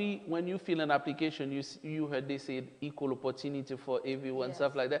 when you fill an application, you heard they said equal opportunity for everyone, Yes.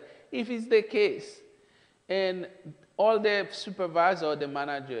 stuff like that. If it's the case, and all the supervisor or the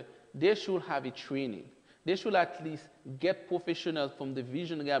manager, they should have a training. They should at least get professionals from the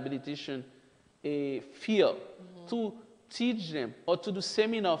vision rehabilitation field to teach them, or to do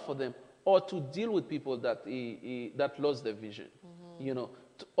seminar for them, or to deal with people that lost their vision, you know,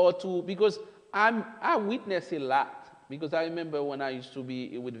 because I witnessed a lot. Because I remember when I used to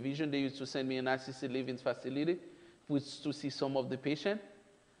be with vision, they used to send me an assisted living facility to see some of the patients.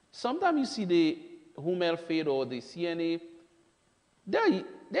 Sometimes you see the home health aide or the CNA,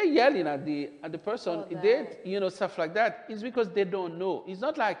 they're yelling at the person, you know, stuff like that. It's because they don't know. It's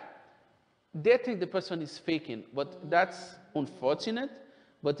not like they think the person is faking, but that's unfortunate.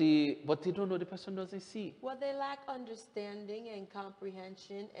 But they don't know the person doesn't see. Well, they lack understanding and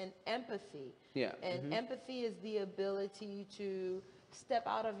comprehension and empathy. Yeah. And empathy is the ability to step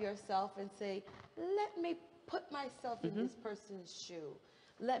out of yourself and say, let me put myself in this person's shoe.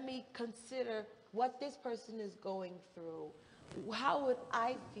 Let me consider what this person is going through. How would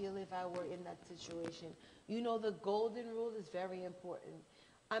I feel if I were in that situation? You know, the golden rule is very important.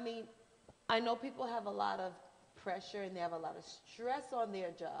 I mean, I know people have a lot of pressure and they have a lot of stress on their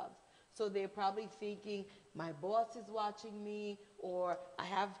jobs. So they're probably thinking, my boss is watching me, or I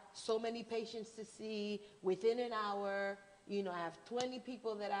have so many patients to see within an hour, you know, I have 20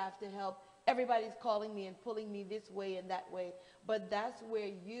 people that I have to help. Everybody's calling me and pulling me this way and that way. But that's where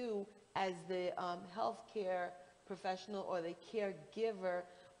you, as the healthcare professional or the caregiver,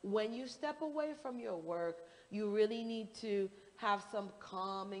 when you step away from your work, you really need to have some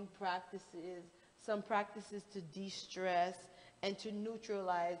calming practices, some practices to de-stress and to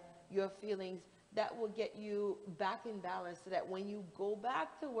neutralize your feelings that will get you back in balance so that when you go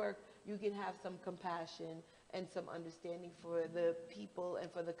back to work, you can have some compassion and some understanding for the people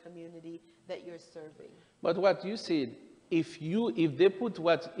and for the community that you're serving. But what you said, if they put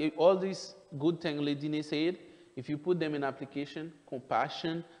all these good things Lady said, if you put them in application,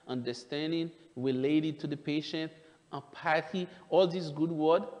 compassion, understanding, related to the patient, empathy, all these good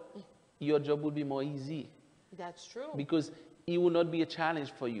words, your job will be more easy. That's true. Because it will not be a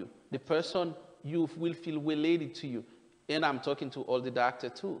challenge for you. The person, you will feel related to you. And I'm talking to all the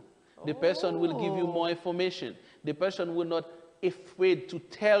doctors too. The person will give you more information. The person will not afraid to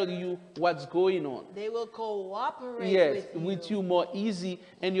tell you what's going on. They will cooperate with you more easy,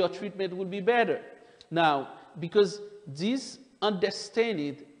 and your treatment will be better. Now, because this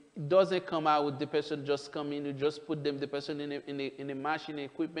understanding doesn't come out with the person just come in, you just put the person in a machine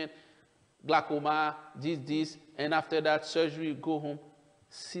equipment, glaucoma, this, and after that surgery, go home,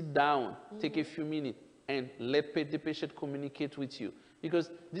 sit down, take a few minutes, and let the patient communicate with you.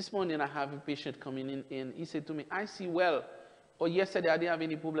 Because this morning I have a patient coming in, and he said to me, I see well. Or yesterday I didn't have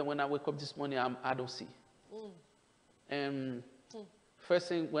any problem. When I wake up this morning, I don't see. And first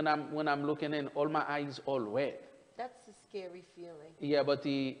thing when I'm looking in, all my eyes all red. That's a scary feeling. Yeah, but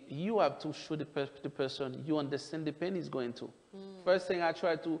you have to show the person you understand the pain he's going to. First thing I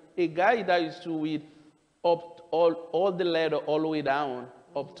try to, a guy that used to read up all the letter all the way down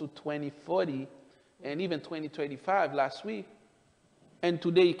up to 2040 and even 2035 last week, and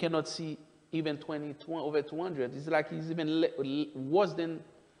today he cannot see even over 200. It's like he's even worse than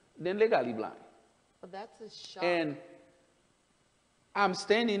legally blind. Well, that's a shock. And I'm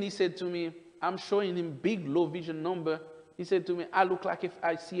standing, he said to me, I'm showing him big low vision number. He said to me, I look like if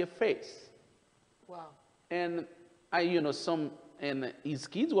I see a face. Wow. And and his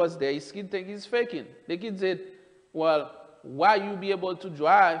kids was there. His kid think he's faking. The kid said, well, why you be able to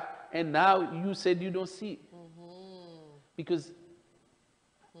drive and now you said you don't see? Because,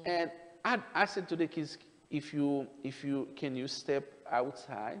 and I said to the kids, can you step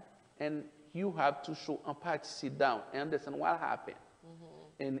outside and you have to show empathy, sit down and understand what happened.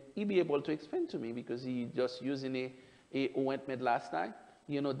 And he be able to explain to me because he just using a ointment last night.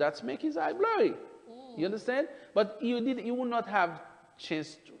 That's make his eye blurry. You understand? But he will not have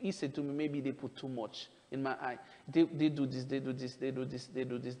chance to, he said to me, maybe they put too much in my eye. They do this, they do this, they do this, they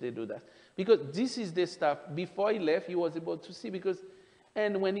do this, they do that. Because this is the stuff. Before he left, he was able to see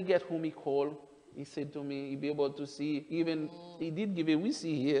and when he get home, he called. He said to me, he'll be able to see. Even he did give a whistle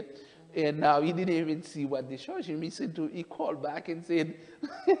here. And now he didn't even see what they showed him. He called back and said,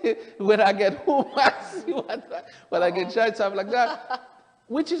 when I get home, I see what I get shot, stuff like that.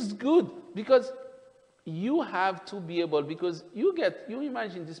 Which is good because you have to be able, because you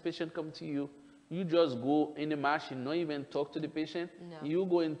imagine this patient come to you, you just go in the machine, not even talk to the patient. No. You're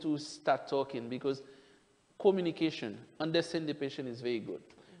going to start talking because communication, understand the patient is very good.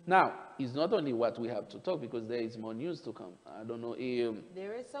 Now, it's not only what we have to talk because there is more news to come. I don't know.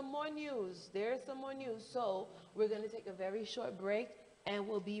 There is some more news. So we're going to take a very short break and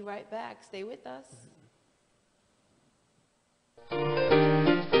we'll be right back. Stay with us.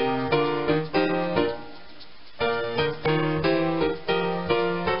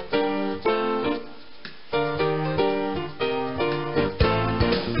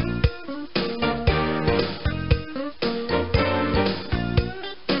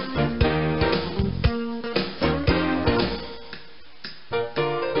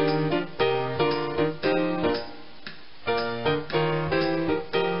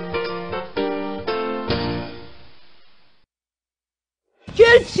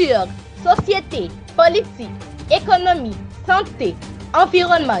 Culture, société, politique, économie, santé,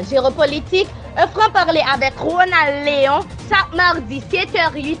 environnement, géopolitique, un franc-parler avec Ronald Léon, chaque mardi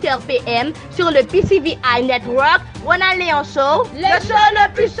 7h, 8h PM sur le PCVI Network, Ronald Léon Show, le show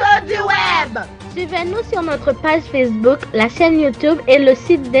le plus chaud du web. Suivez-nous sur notre page Facebook, la chaîne YouTube et le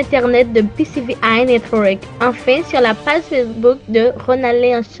site d'internet de PCVI Network. Enfin, sur la page Facebook de Ronald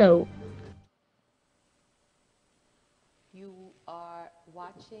Léon Show.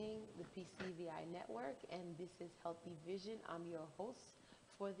 Watching the PCVI Network, and this is Healthy Vision. I'm your host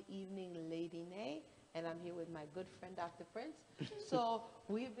for the evening, Lady Nay, and I'm here with my good friend, Dr. Prince. So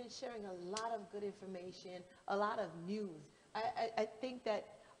we've been sharing a lot of good information, a lot of news, I think that,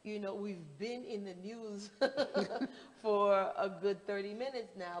 we've been in the news for a good 30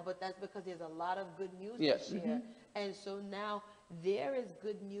 minutes now, but that's because there's a lot of good news Yeah. to share. And so now there is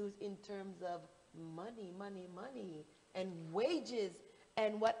good news in terms of money, money, money, and wages,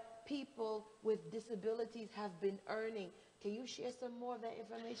 and what people with disabilities have been earning. Can you share some more of that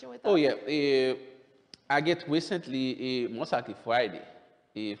information with Oh us? yeah, I get recently, most likely Friday,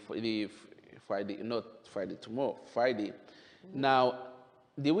 Friday, not Friday tomorrow, Friday. Now,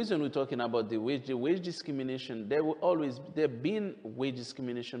 the reason we're talking about the wage discrimination, there been wage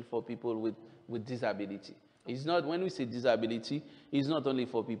discrimination for people with disability. It's not, when we say disability, it's not only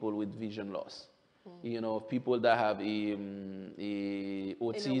for people with vision loss. People that have a In a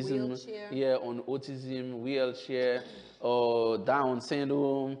autism, wheelchair? yeah, on autism, wheelchair, or Down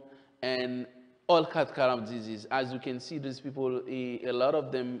syndrome, and all kind of disease. As you can see, these people, a lot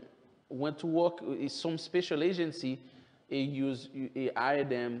of them went to work. Some special agency hire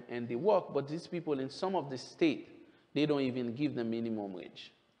them and they work, but these people in some of the state, they don't even give them minimum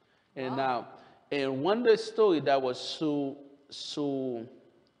wage. And Wow. now, and one the story that was so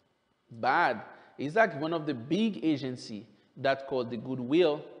bad is like one of the big agency that called the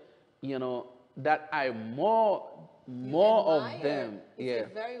Goodwill, that are You more of admire. them, It's yeah, a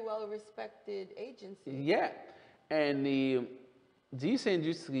very well respected agency. yeah, and this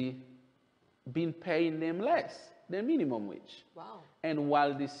industry been paying them less than minimum wage. Wow. And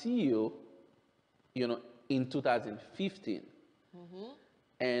while the CEO, in 2015,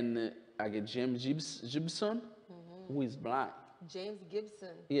 and I get Gibson, who is blind. James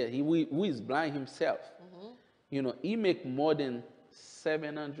Gibson. Yeah, who is blind himself. He make more than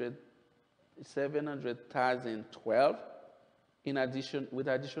 700,012 in addition, with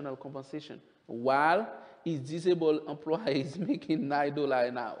additional compensation, while his disabled employee is making $9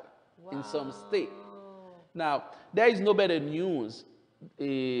 an hour in some state. Wow. Now, there is no better news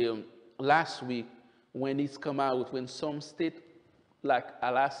last week when it's come out, when some state like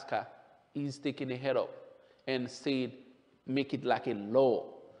Alaska is taking a head up and said, make it like a law.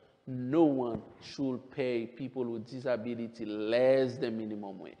 No one should pay people with disability less than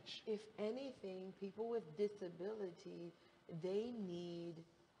minimum wage. If anything, people with disability, they need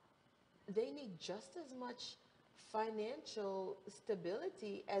just as much financial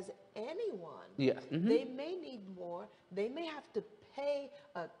stability as anyone. Yes. They may need more. They may have to pay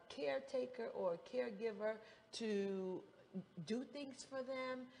a caretaker or a caregiver to do things for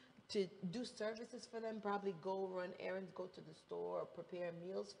them, to do services for them, probably go run errands, go to the store, or prepare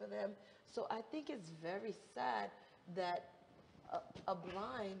meals for them. So I think it's very sad that a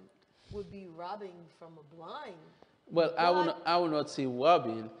blind would be robbing from a blind. Well, But I will not say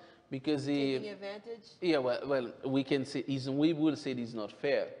robbing, because taking advantage. yeah, well, we can say we will say it's not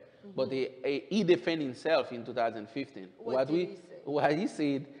fair, but he defended himself in 2015. What did he say? What he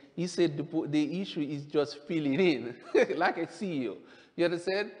said the issue is just filling in, like a CEO. You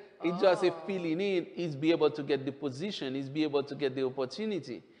understand? It's just a filling in. Is be able to get the position. Is be able to get the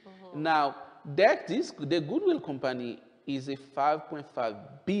opportunity. Now, the Goodwill Company is a 5.5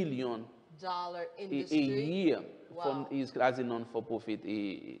 billion Dollar a industry. year Wow. as a non-for-profit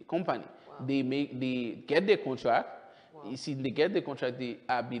company. They get the contract. You see, they get the contract.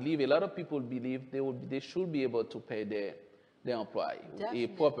 I believe a lot of people believe they should be able to pay their employee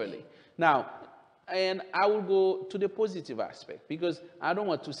properly. Definitely. Now, and I will go to the positive aspect, because I don't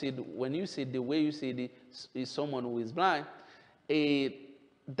want to say when you say the way you say is someone who is blind,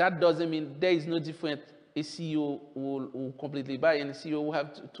 that doesn't mean there is no different a CEO who completely blind and a CEO who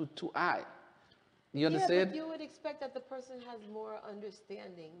have to eye. You Yeah, understand? but you would expect that the person has more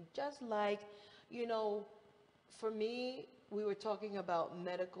understanding. Just like, you know, for me, we were talking about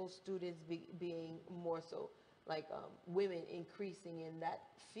medical students being more so, like women increasing in that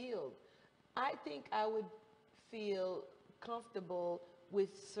field. I think I would feel comfortable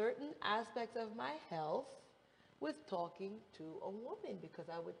with certain aspects of my health with talking to a woman, because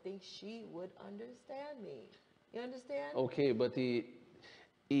I would think she would understand me. You understand? Okay, but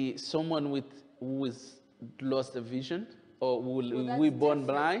someone who is lost the vision, or Well, that's we born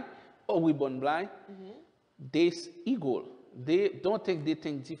different. blind, there's equal. They don't think they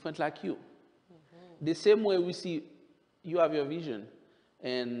think different like you. The same way we see you have your vision,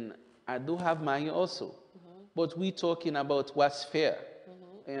 and I do have mine also. But we're talking about what's fair.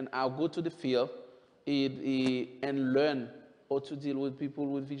 And I'll go to the field and learn how to deal with people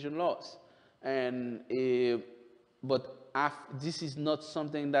with vision loss. And but this is not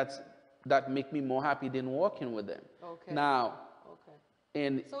something that make me more happy than working with them. Okay. Now, Okay.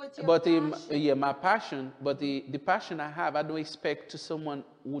 And So it's your but passion. yeah, my passion, but the passion I have, I don't expect to someone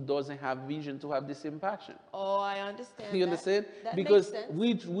who doesn't have vision to have the same passion. Oh, I understand You that. understand? That makes Because sense.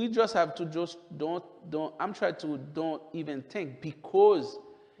 we just have to just don't I'm trying to don't even think, because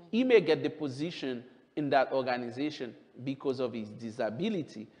he may get the position in that organization because of his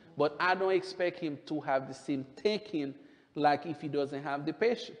disability, but I don't expect him to have the same thinking like if he doesn't have the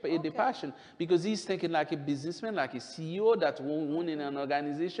passion, the Okay. passion, because he's thinking like a businessman, like a CEO that won in an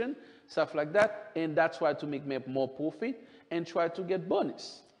organization, stuff like that, and that's why to make more profit and try to get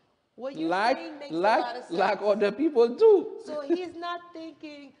bonus, What you're like saying makes a lot of sense. like other people do. So he's not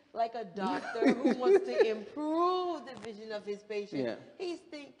thinking like a doctor who wants to improve the vision of his patient. Yeah. He's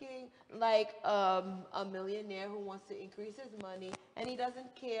thinking like a millionaire who wants to increase his money, and he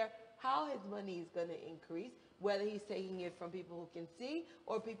doesn't care how his money is going to increase, whether he's taking it from people who can see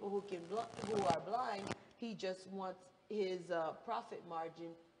or people who are blind. He just wants his profit margin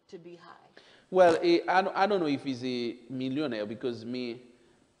to be high. Well, I don't know if he's a millionaire, because me,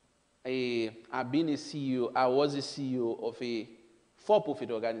 I've been a CEO. I was a CEO of a for-profit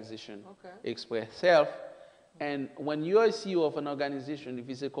organization, Okay. Express Health. And when you're a CEO of an organization, if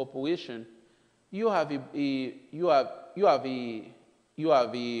it's a corporation, you have a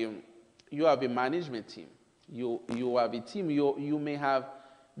management team. You have a team. You may have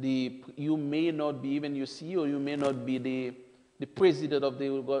you may not be even your CEO. You may not be the president of the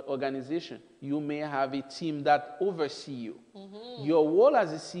organization. You may have a team that oversee you. Your role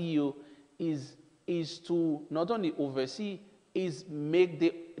as a CEO is to not only oversee, is make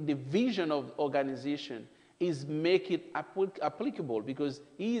the vision of the organization, is make it applicable, because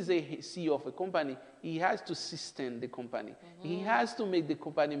he is a CEO of a company. He has to sustain the company. He has to make the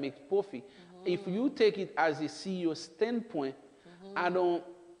company make profit. If you take it as a CEO standpoint, I don't.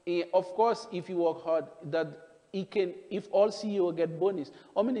 Of course, if you work hard, that he can. If all CEO get bonus,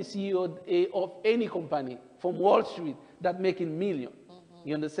 how many CEO of any company from Wall Street that making million?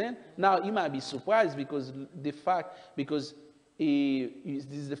 You understand? Now you might be surprised, because because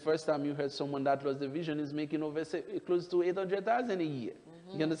this is the first time you heard someone that lost the vision is making over close to 800,000 a year.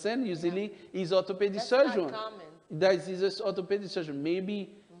 You understand? Usually, he's orthopedic That's surgeon. not common. That is his orthopedic surgeon. Maybe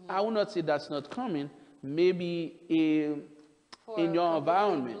I will not say that's not common. Maybe For in a your completely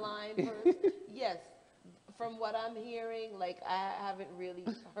environment. blind person, yes. From what I'm hearing, like I haven't really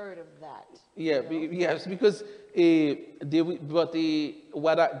heard of that. Yeah, you know? yes, because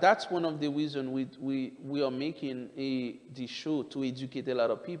that's one of the reasons we are making the show, to educate a lot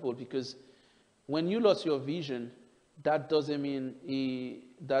of people, because when you lost your vision, that doesn't mean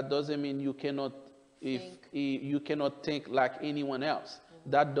you cannot you cannot think like anyone else.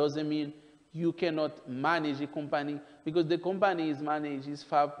 That doesn't mean you cannot manage a company, because the company is managed is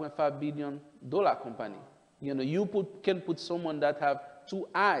 $5.5 billion company. You know, can put someone that have 2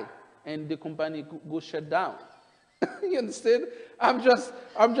 eyes and the company go shut down. You understand? I'm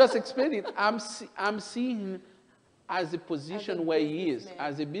just explaining. I'm seeing him as a position where he is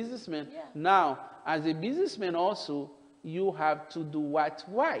as a businessman. Yeah. Now, as a businessman also, you have to do what's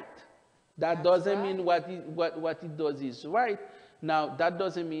right. That That's doesn't mean right. what he does is right. Now, that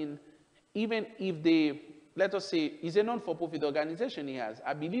doesn't mean, even if let us say, it's a non-for-profit organization he has.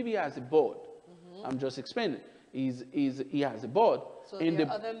 I believe he has a board. I'm just explaining. He has a board. So and there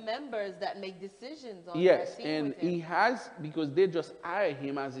are other members that make decisions on yes, that team and with him. he has, because they just hire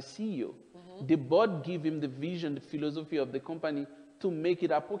him as a CEO. The board give him the vision, the philosophy of the company to make it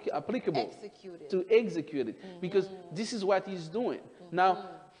applicable. Execute it. To execute it. Because this is what he's doing. Now,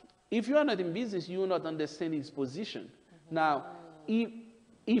 if you are not in business, you will not understand his position. Now,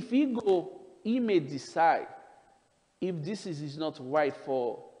 if he may decide, if this is not right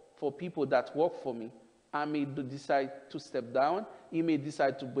for people that work for me, I may decide to step down. He may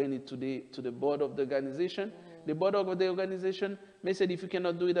decide to bring it to the board of the organization. The board of the organization may say, if you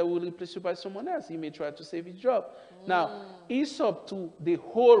cannot do it, I will replace you by someone else. He may try to save his job. Now, it's up to the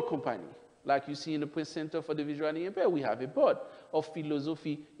whole company. Like you see in the Press Center for the Visually Impaired, we have a board. Our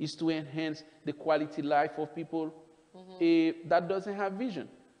philosophy is to enhance the quality life of people that doesn't have vision.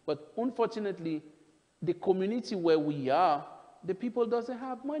 But unfortunately, the community where we are, the people doesn't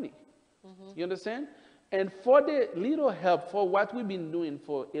have money. You understand? And for the little help, for what we've been doing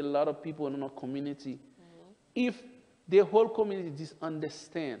for a lot of people in our community, if the whole community just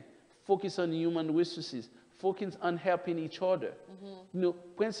understand, focus on human resources, focus on helping each other, you know,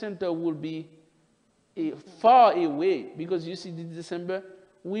 Press Center will be far away, because you see, this December,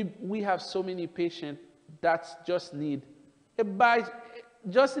 we have so many patients that just need a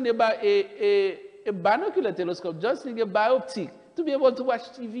binocular telescope, just need a bioptic to be able to watch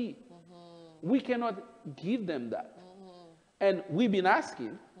TV. We cannot give them that. And we've been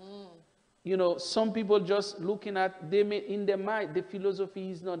asking, you know, some people just looking at, they may, in their mind, the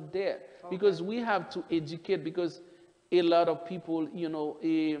philosophy is not there. Because we have to educate, because a lot of people, you know,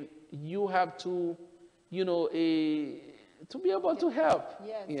 you have to, you know, to be able to help.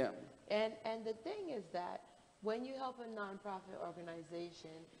 Yes. Yeah. And the thing is that when you help a nonprofit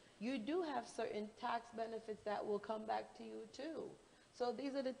organization, you do have certain tax benefits that will come back to you too. So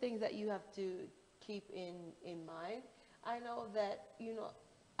these are the things that you have to keep in mind. I know that, you know,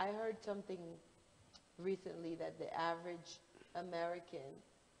 I heard something recently that the average American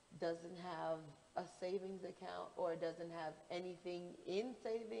doesn't have a savings account or doesn't have anything in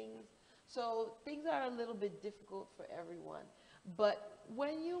savings. So things are a little bit difficult for everyone. But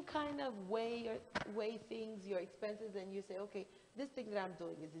when you kind of weigh things, your expenses, and you say, okay, this thing that I'm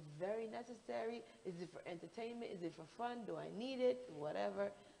doing, is it very necessary? Is it for entertainment? Is it for fun? Do I need it?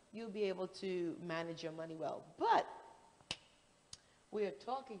 Whatever. You'll be able to manage your money well. But we are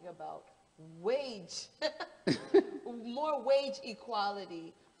talking about wage, more wage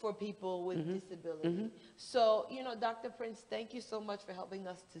equality for people with disability. So, you know, Dr. Prince, thank you so much for helping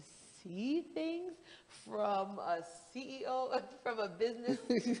us to see things from a CEO, from a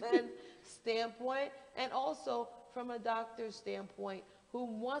businessman standpoint, and also from a doctor's standpoint who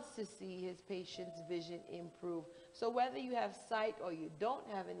wants to see his patient's vision improve. So whether you have sight or you don't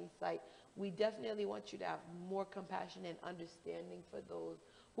have any sight, we definitely want you to have more compassion and understanding for those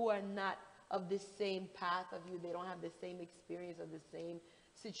who are not of the same path of you. They don't have the same experience or the same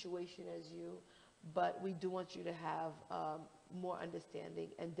situation as you. But we do want you to have more understanding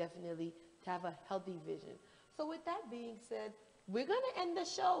and definitely to have a healthy vision. So with that being said, we're going to end the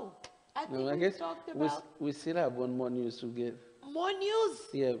show. I think I we guess talked about we still have one more news to get. more news.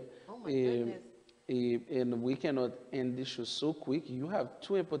 Yeah. Oh my goodness. And we cannot end this show so quick. You have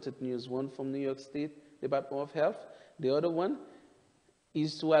two important news, one from New York State Department of Health. The other one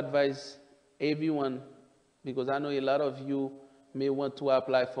is to advise everyone, because I know a lot of you may want to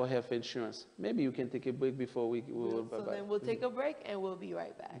apply for health insurance. Maybe you can take a break before we will So bye-bye. then we'll take a break and we'll be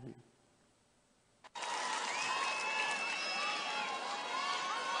right back.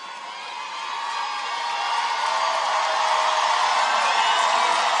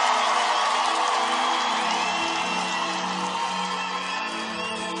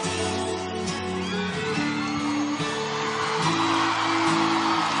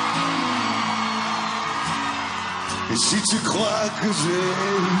 Et si tu crois que j'ai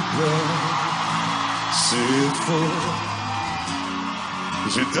eu peur, c'est faux.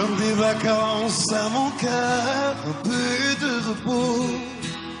 Je donne des vacances à mon cœur, un peu de repos.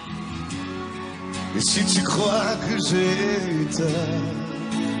 Et si tu crois que j'ai eu tort,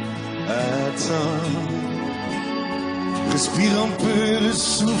 attends. Respire un peu le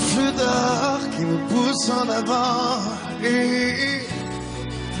souffle d'or qui me pousse en avant. Et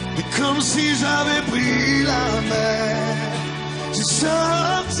comme si j'avais pris la mer, j'ai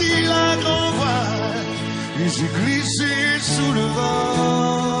sorti la grand voile et j'ai glissé sous le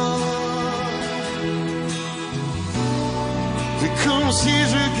vent. Et comme si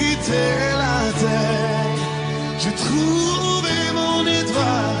je quittais la terre, j'ai trouvé mon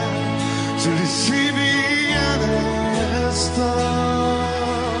étoile, je l'ai suivi un instant.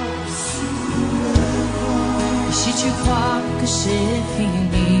 Si tu crois que c'est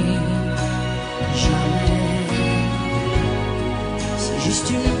fini, jamais. C'est juste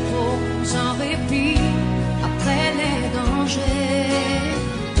une pause, un répit après les dangers.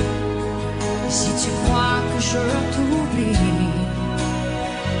 Et si tu crois que je t'oublie,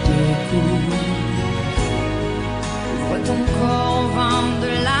 écoute, ouvre ton corps au vent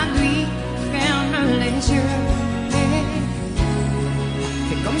de la nuit, ferme les yeux.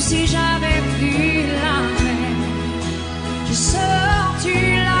 Fais comme si j'avais pris la mer. J'ai sorti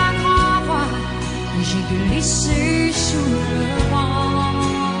la grand voile et j'ai glissé sous le vent.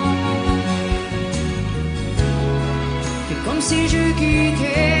 Et comme si je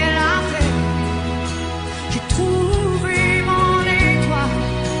quittais la terre, j'ai trouvé mon étoile,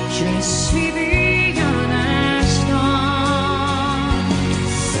 je l'ai suivi un instant.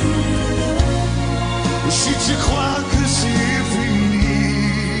 Et si tu crois que c'est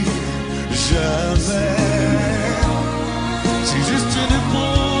fini, jamais. C'est juste une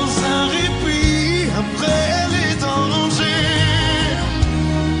pause, un répit après les dangers.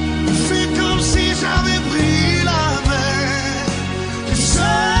 Fais comme si j'avais pris la mer, j'ai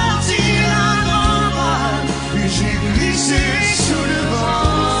sorti la grande voile et j'ai glissé sous le vent.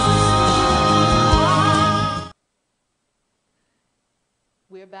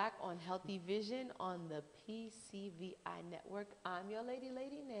 We're back on Healthy Vision on the PCVI network. I'm your Lady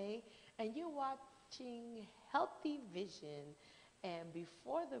Nay, and you're Teaching Healthy Vision. And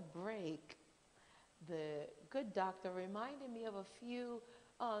before the break, the good doctor reminded me of a few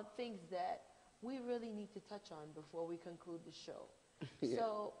things that we really need to touch on before we conclude the show. Yeah.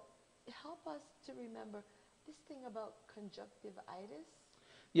 So help us to remember this thing about conjunctivitis.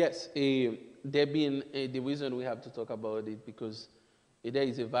 Yes, there being the reason we have to talk about it because there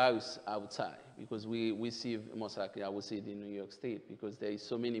is a virus outside because we see most likely I would say it in New York State because there is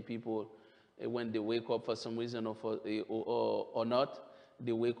so many people when they wake up for some reason or not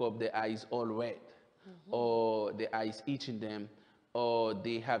they wake up their eyes all red or the eyes itching them or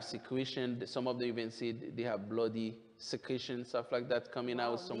they have secretion. Some of them even say they have bloody secretion stuff like that coming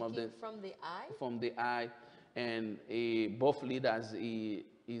Wow, out. Some of leaking them from the eye? from the eye, and both leaders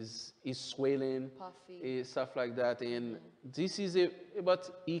is swelling, Puffy. stuff like that. And this is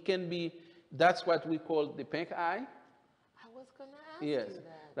but it can be, that's what we call the pink eye. I was going to ask Yes, you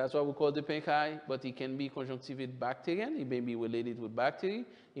that. that's what we call the pink eye, but it can be conjunctival bacterian. It may be related with bacteria.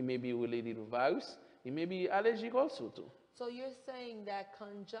 It may be related with virus. It may be allergic also too. So you're saying that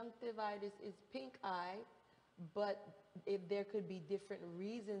conjunctivitis is pink eye, but if there could be different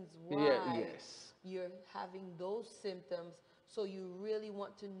reasons why Yeah, yes. you're having those symptoms, so you really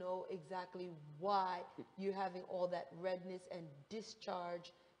want to know exactly why you're having all that redness and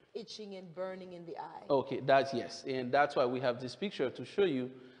discharge, itching and burning in the eye. Okay, that's yes, and that's why we have this picture to show you.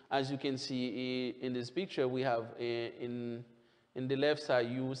 As you can see in this picture, we have in the left side,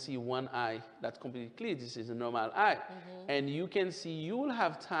 you will see one eye that's completely clear. This is a normal eye, and you can see you will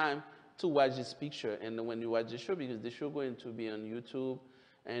have time to watch this picture. And when you watch the show, because the show going to be on YouTube,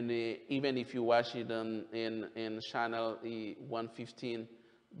 and even if you watch it in channel 115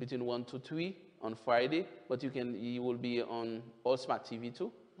 between 1 to 3 on Friday, but you will be on All Smart TV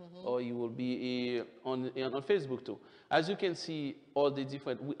too. Or you will be on Facebook too. As you can see, all the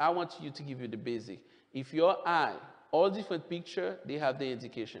different, I want you to give you the basic. If your eye, all different picture, they have the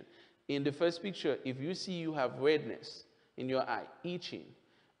indication. In the first picture, if you see you have redness in your eye, itching,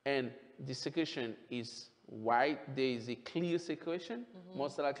 and the secretion is white, there is a clear secretion,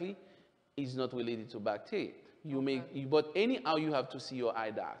 most likely, is not related to bacteria. But anyhow, you have to see your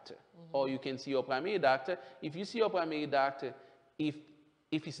eye doctor. Or you can see your primary doctor. If you see your primary doctor, if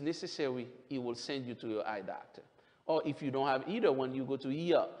it's necessary, he will send you to your eye doctor. Or if you don't have either one, you go to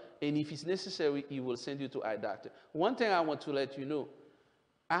ER. And if it's necessary, he will send you to eye doctor. One thing I want to let you know,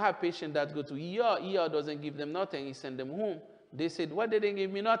 I have patients that go to ER. ER doesn't give them nothing. He send them home. They said, why did they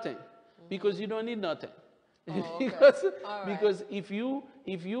give me nothing? Because you don't need nothing. Oh, okay. Because if you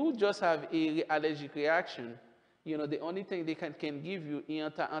just have a allergic reaction, the only thing they can give you is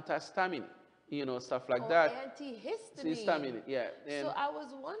antihistamine. Stuff like that. Antihistamine. Histamine, yeah. And So I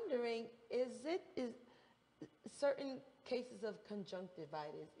was wondering, is certain cases of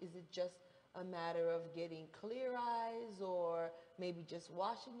conjunctivitis, is it just a matter of getting clear eyes or maybe just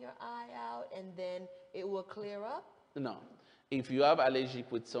washing your eye out and then it will clear up? no, if you have allergic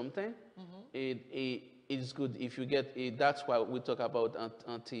with something, it's good if you get it. That's why we talk about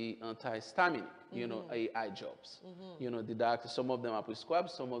antihistamine, eye drops. The doctor, some of them are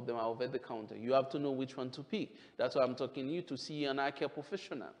prescribed, some of them are over the counter. You have to know which one to pick. That's why I'm talking to you to see an eye care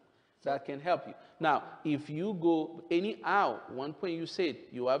professional that can help you. Now, if you go anyhow, one point you said,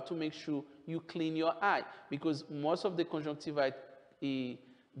 you have to make sure you clean your eye because most of the conjunctivitis,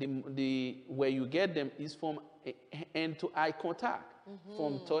 where you get them is from hand to eye contact.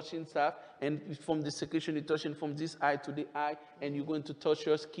 From touching stuff and from the secretion you're touching from this eye to the eye, and you're going to touch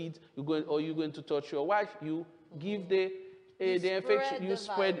your kids, you're going to touch your wife, you give the infection, you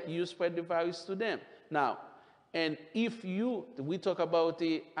spread the virus to them. Now, and if we talk about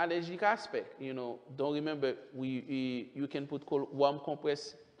the allergic aspect, don't remember you can put warm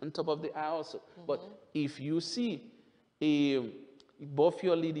compress on top of the eye also. But if you see both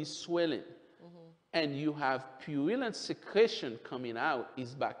your lid is swelling, and you have purulent secretion coming out,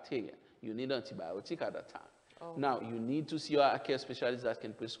 is bacteria. You need antibiotic at that time. Now, you need to see your eye care specialist that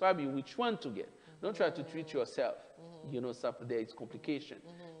can prescribe you which one to get. Don't try to treat yourself. Stuff there is complication.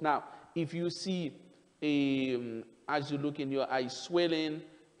 Now, if you see, as you look in your eye swelling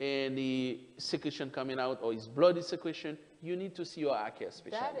and the secretion coming out or is bloody secretion, you need to see your eye care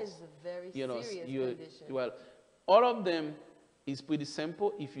specialist. That is a very serious condition. Well, all of them is pretty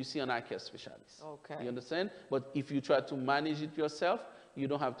simple if you see an eye care specialist. Okay. You understand? But if you try to manage it yourself, you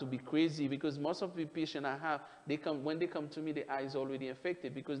don't have to be crazy because most of the patients I have, when they come to me, the eye is already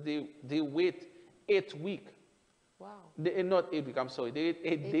infected because they wait 8 weeks. Wow. Not 8 weeks, I'm sorry. They wait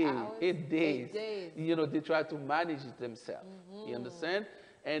 8 days. 8 days. 8 days. They try to manage it themselves. You understand?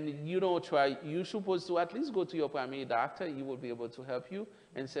 and you don't try, you're supposed to at least go to your primary doctor. He will be able to help you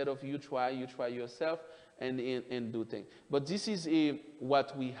instead of you try yourself and do things. But this is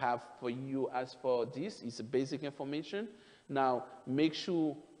what we have for you as for this. It's basic information. Now, make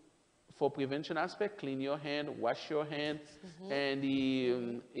sure for prevention aspect, clean your hand, wash your hand, and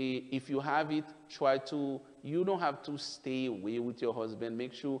if you have it, try to, you don't have to stay away with your husband.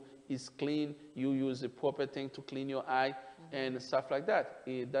 Make sure it's clean. You use the proper thing to clean your eye and stuff like that.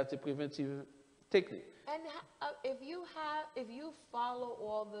 That's a preventive technique. And if you follow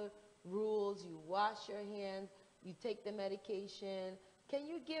all the rules, you wash your hands, you take the medication, can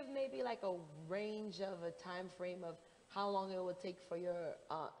you give maybe like a range of a time frame of how long it will take for your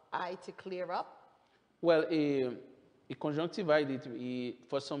eye to clear up? Well, a conjunctivitis,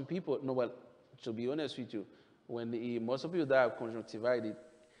 for some people, no, well, to be honest with you, when most of you that have conjunctivitis,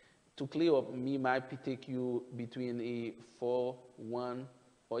 to clear up, might take you between 4, 1,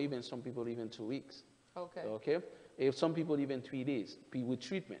 or even some people even 2 weeks. Okay. Okay? If some people even 3 days with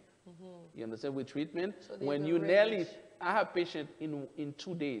treatment. You understand? With treatment, So when you nail it, I have patients in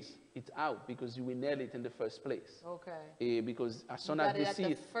 2 days, it's out because you will nail it in the first place. Okay. Because as soon as they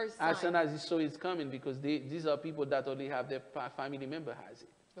see it, as soon as they saw it's coming, because these are people that only have their family member has it.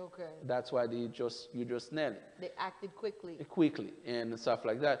 Okay. That's why you just nail it. They acted quickly. Quickly and stuff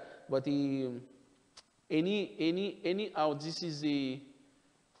like that. But anyhow, this is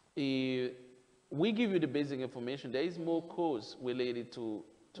we give you the basic information. There is more cause related to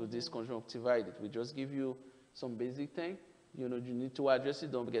this conjunctivitis. We just give you some basic thing. You know, you need to address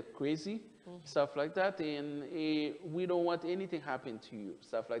it. Don't get crazy, stuff like that. And we don't want anything happen to you,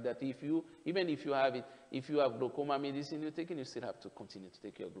 stuff like that. Even if you have it, if you have glaucoma medicine you're taking, you still have to continue to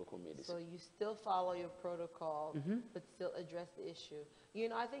take your glaucoma medicine. So you still follow your protocol, but still address the issue. You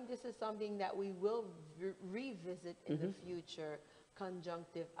know, I think this is something that we will revisit in the future,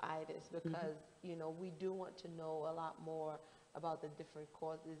 conjunctivitis, because, you know, we do want to know a lot more about the different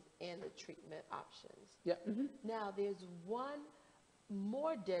causes and the treatment options. Yeah. Now, there's one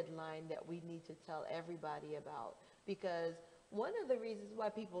more deadline that we need to tell everybody about, because one of the reasons why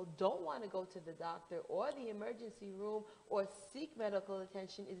people don't want to go to the doctor or the emergency room or seek medical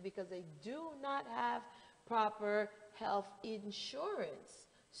attention is because they do not have proper health insurance.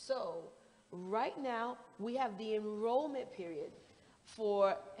 So right now, we have the enrollment period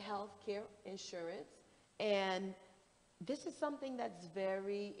for health care insurance, and this is something that's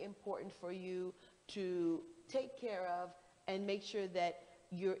very important for you to take care of and make sure that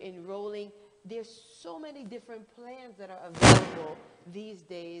you're enrolling. There's so many different plans that are available these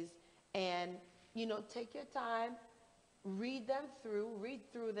days, and, you know, take your time, read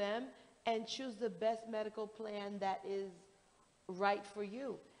through them, and choose the best medical plan that is right for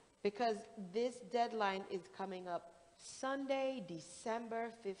you, because this deadline is coming up Sunday,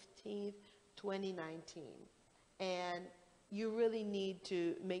 December 15th, 2019. And you really need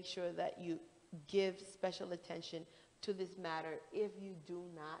to make sure that you give special attention to this matter if you do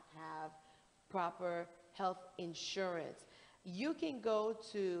not have proper health insurance. You can go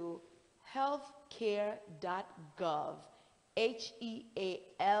to healthcare.gov,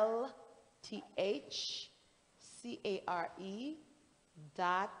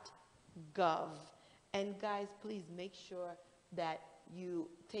 healthcare.gov. And guys, please make sure that you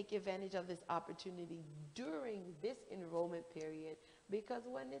take advantage of this opportunity during this enrollment period, because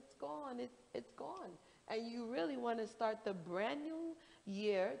when it's gone, it's gone. And you really want to start the brand new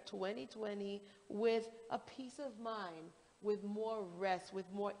year, 2020, with a peace of mind, with more rest,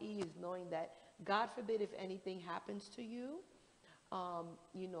 with more ease, knowing that, God forbid, if anything happens to you,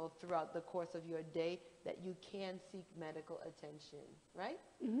 you know, throughout the course of your day, that you can seek medical attention, right?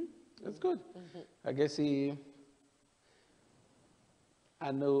 That's good. I guess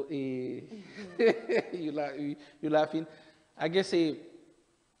I know you're laughing. I guess Lady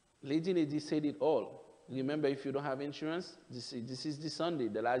Lady said it all. Remember, if you don't have insurance, this is the Sunday,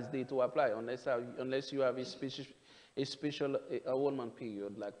 the last day to apply, unless you have a special enrollment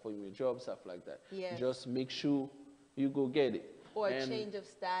period, like for your job, stuff like that. Yes. Just make sure you go get it. Or a change of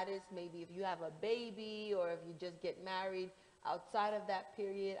status, maybe if you have a baby or if you just get married. Outside of that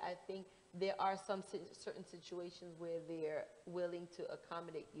period, I think there are some certain situations where they're willing to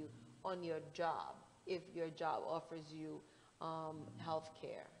accommodate you on your job, if your job offers you health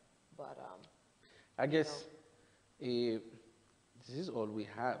care. But I guess this is all we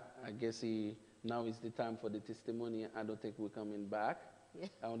have. I guess now is the time for the testimony. I don't think we're coming back. Yeah.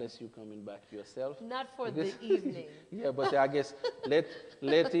 Unless you're coming back yourself. Not for the evening. Yeah, but I guess let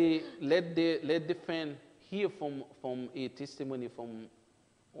the fan hear from a testimony from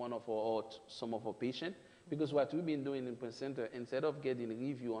some of our patients. Because what we've been doing in Center, instead of getting a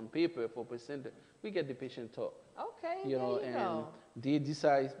review on paper for Center, we get the patient talk. Okay, You know, there you and go. they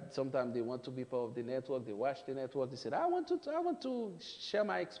decide sometimes they want to be part of the network. They watch the network. They said, I want to share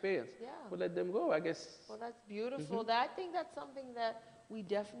my experience. Yeah. We let them go, I guess. Well, that's beautiful. I think that's something that we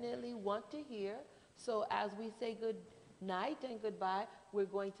definitely want to hear. So as we say good night and goodbye, we're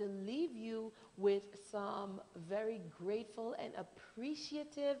going to leave you with some very grateful and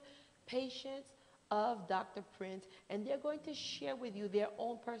appreciative patients of Dr. Prince, and they're going to share with you their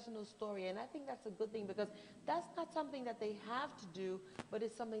own personal story. And I think that's a good thing, because that's not something that they have to do, but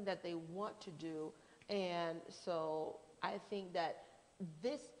it's something that they want to do. And so I think that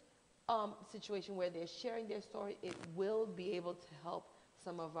this situation where they're sharing their story, it will be able to help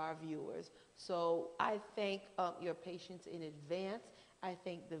some of our viewers. So I thank your patients in advance. I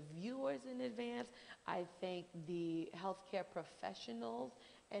thank the viewers in advance. I thank the healthcare professionals,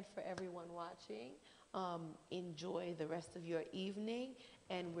 and for everyone watching. Enjoy the rest of your evening,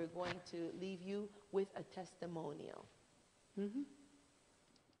 and we're going to leave you with a testimonial.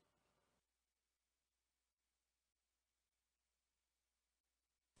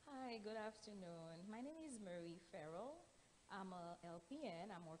 Hi, good afternoon. My name is Marie Farrell. I'm a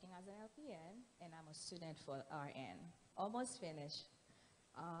LPN. I'm working as an LPN, and I'm a student for RN. Almost finished.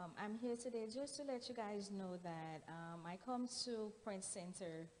 I'm here today just to let you guys know that I come to Prince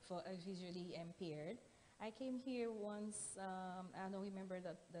Center for a visually impaired. I came here once, I don't remember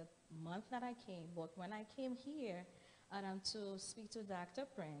the month that I came, but when I came here to speak to Dr.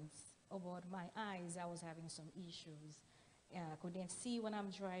 Prince about my eyes, I was having some issues. I couldn't see when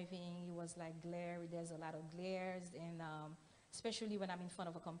I'm driving. It was like glare. There's a lot of glares, and especially when I'm in front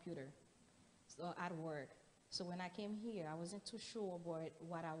of a computer, so at work. So when I came here, I wasn't too sure about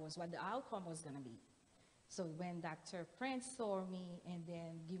what the outcome was going to be. So when Dr. Prince saw me and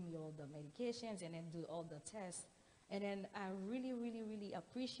then give me all the medications and then do all the tests, and then I really, really, really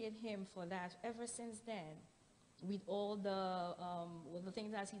appreciate him for that. Ever since then, with all the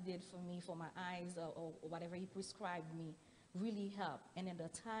things that he did for me, for my eyes, or whatever he prescribed me, really helped. And then the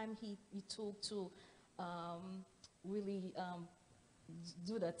time he took to really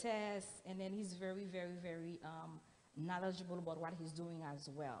do the test, and then he's very, very, very knowledgeable about what he's doing as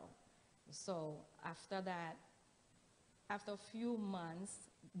well. So after that, after a few months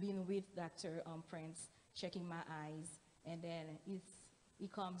being with Dr. Prince, checking my eyes, and then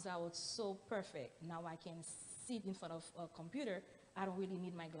it comes out so perfect. Now I can sit in front of a computer. I don't really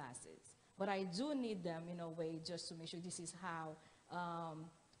need my glasses, but I do need them in a way just to make sure this is how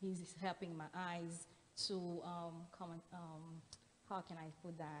he's helping my eyes to how can I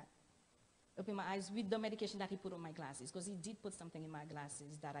put that? Open my eyes with the medication that he put on my glasses, because he did put something in my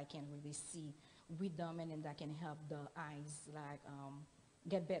glasses that I can really see with them, and then that can help the eyes like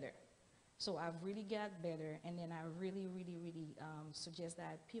get better. So I've really got better, and then I really, really, really suggest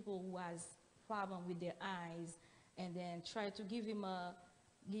that people who has problem with their eyes, and then try to give him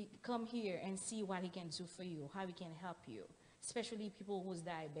come here and see what he can do for you, how he can help you, especially people who's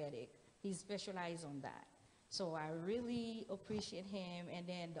diabetic. He specializes on that. So I really appreciate him, and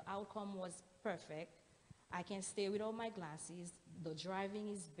then the outcome was perfect. I can stay with all my glasses. The driving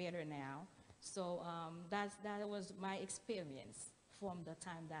is better now. So that was my experience from the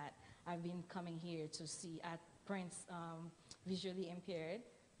time that I've been coming here to see at Prince Visually Impaired,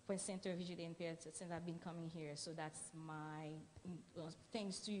 Prince Center Visually Impaired, since I've been coming here. So that's my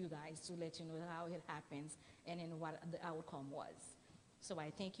thanks to you guys to let you know how it happens and then what the outcome was. So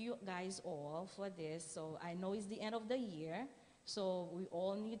I thank you guys all for this. So I know it's the end of the year, so we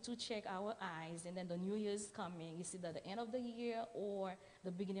all need to check our eyes, and then the new year is coming. It's either the end of the year or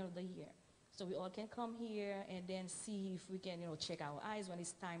the beginning of the year. So we all can come here and then see if we can, check our eyes when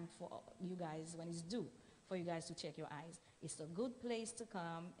it's time for you guys, when it's due for you guys to check your eyes. It's a good place to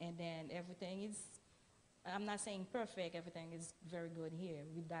come, and then everything is, I'm not saying perfect, everything is very good here.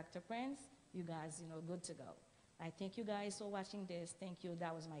 With Dr. Prince, you guys, good to go. I thank you guys for watching this. Thank you.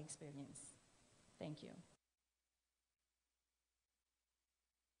 That was my experience. Thank you.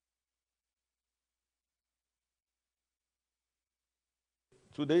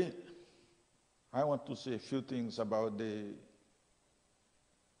 Today, I want to say a few things about the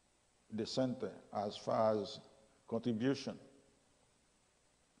center as far as contribution.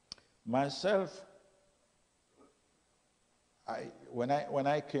 Myself, when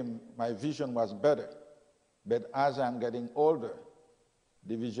I came, my vision was better. But as I'm getting older,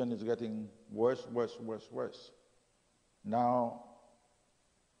 the vision is getting worse, worse, worse, worse. Now,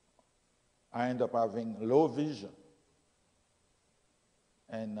 I end up having low vision.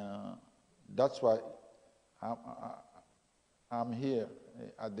 And that's why I'm here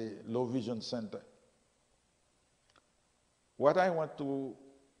at the Low Vision Center. What I want to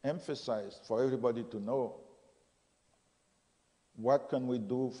emphasize for everybody to know, what can we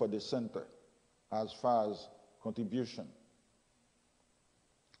do for the center as far as contribution?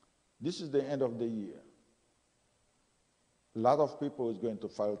 This is the end of the year. A lot of people is going to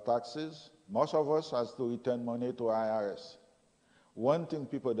file taxes. Most of us has to return money to IRS. One thing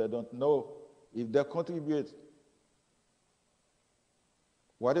people that don't know, if they contribute,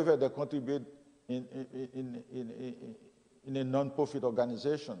 whatever they contribute in a non-profit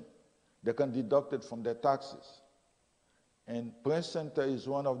organization, they can deduct it from their taxes. And Prince Center is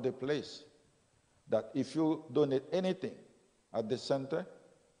one of the places that if you donate anything at the center,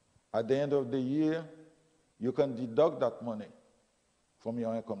 at the end of the year, you can deduct that money from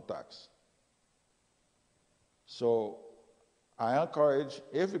your income tax. So I encourage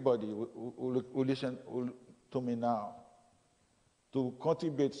everybody who listen to me now to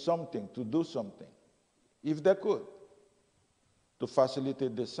contribute something, to do something, if they could, to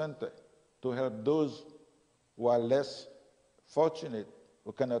facilitate the center, to help those who are less fortunate,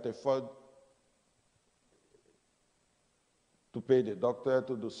 who cannot afford to pay the doctor,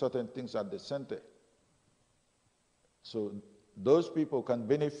 to do certain things at the center. So those people can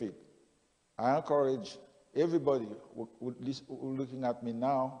benefit. I encourage everybody who looking at me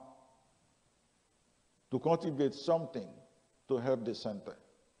now to contribute something to help the center.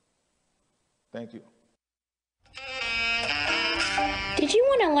 Thank you. Did you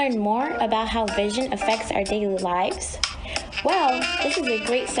want to learn more about how vision affects our daily lives? Well, this is a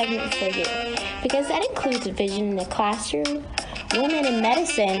great segment for you because that includes vision in the classroom, women in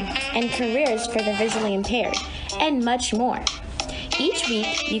medicine, and careers for the visually impaired, and much more. Each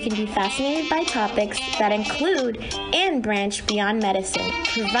week, you can be fascinated by topics that include and branch beyond medicine,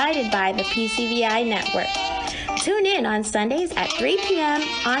 provided by the PCVI Network. Tune in on Sundays at 3 p.m.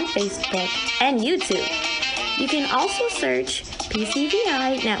 on Facebook and YouTube. You can also search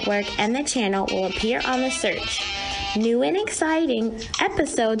PCVI Network and the channel will appear on the search. New and exciting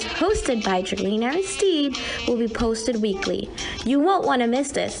episodes hosted by Jerlene Aristide will be posted weekly. You won't want to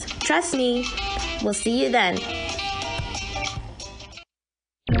miss this. Trust me. We'll see you then.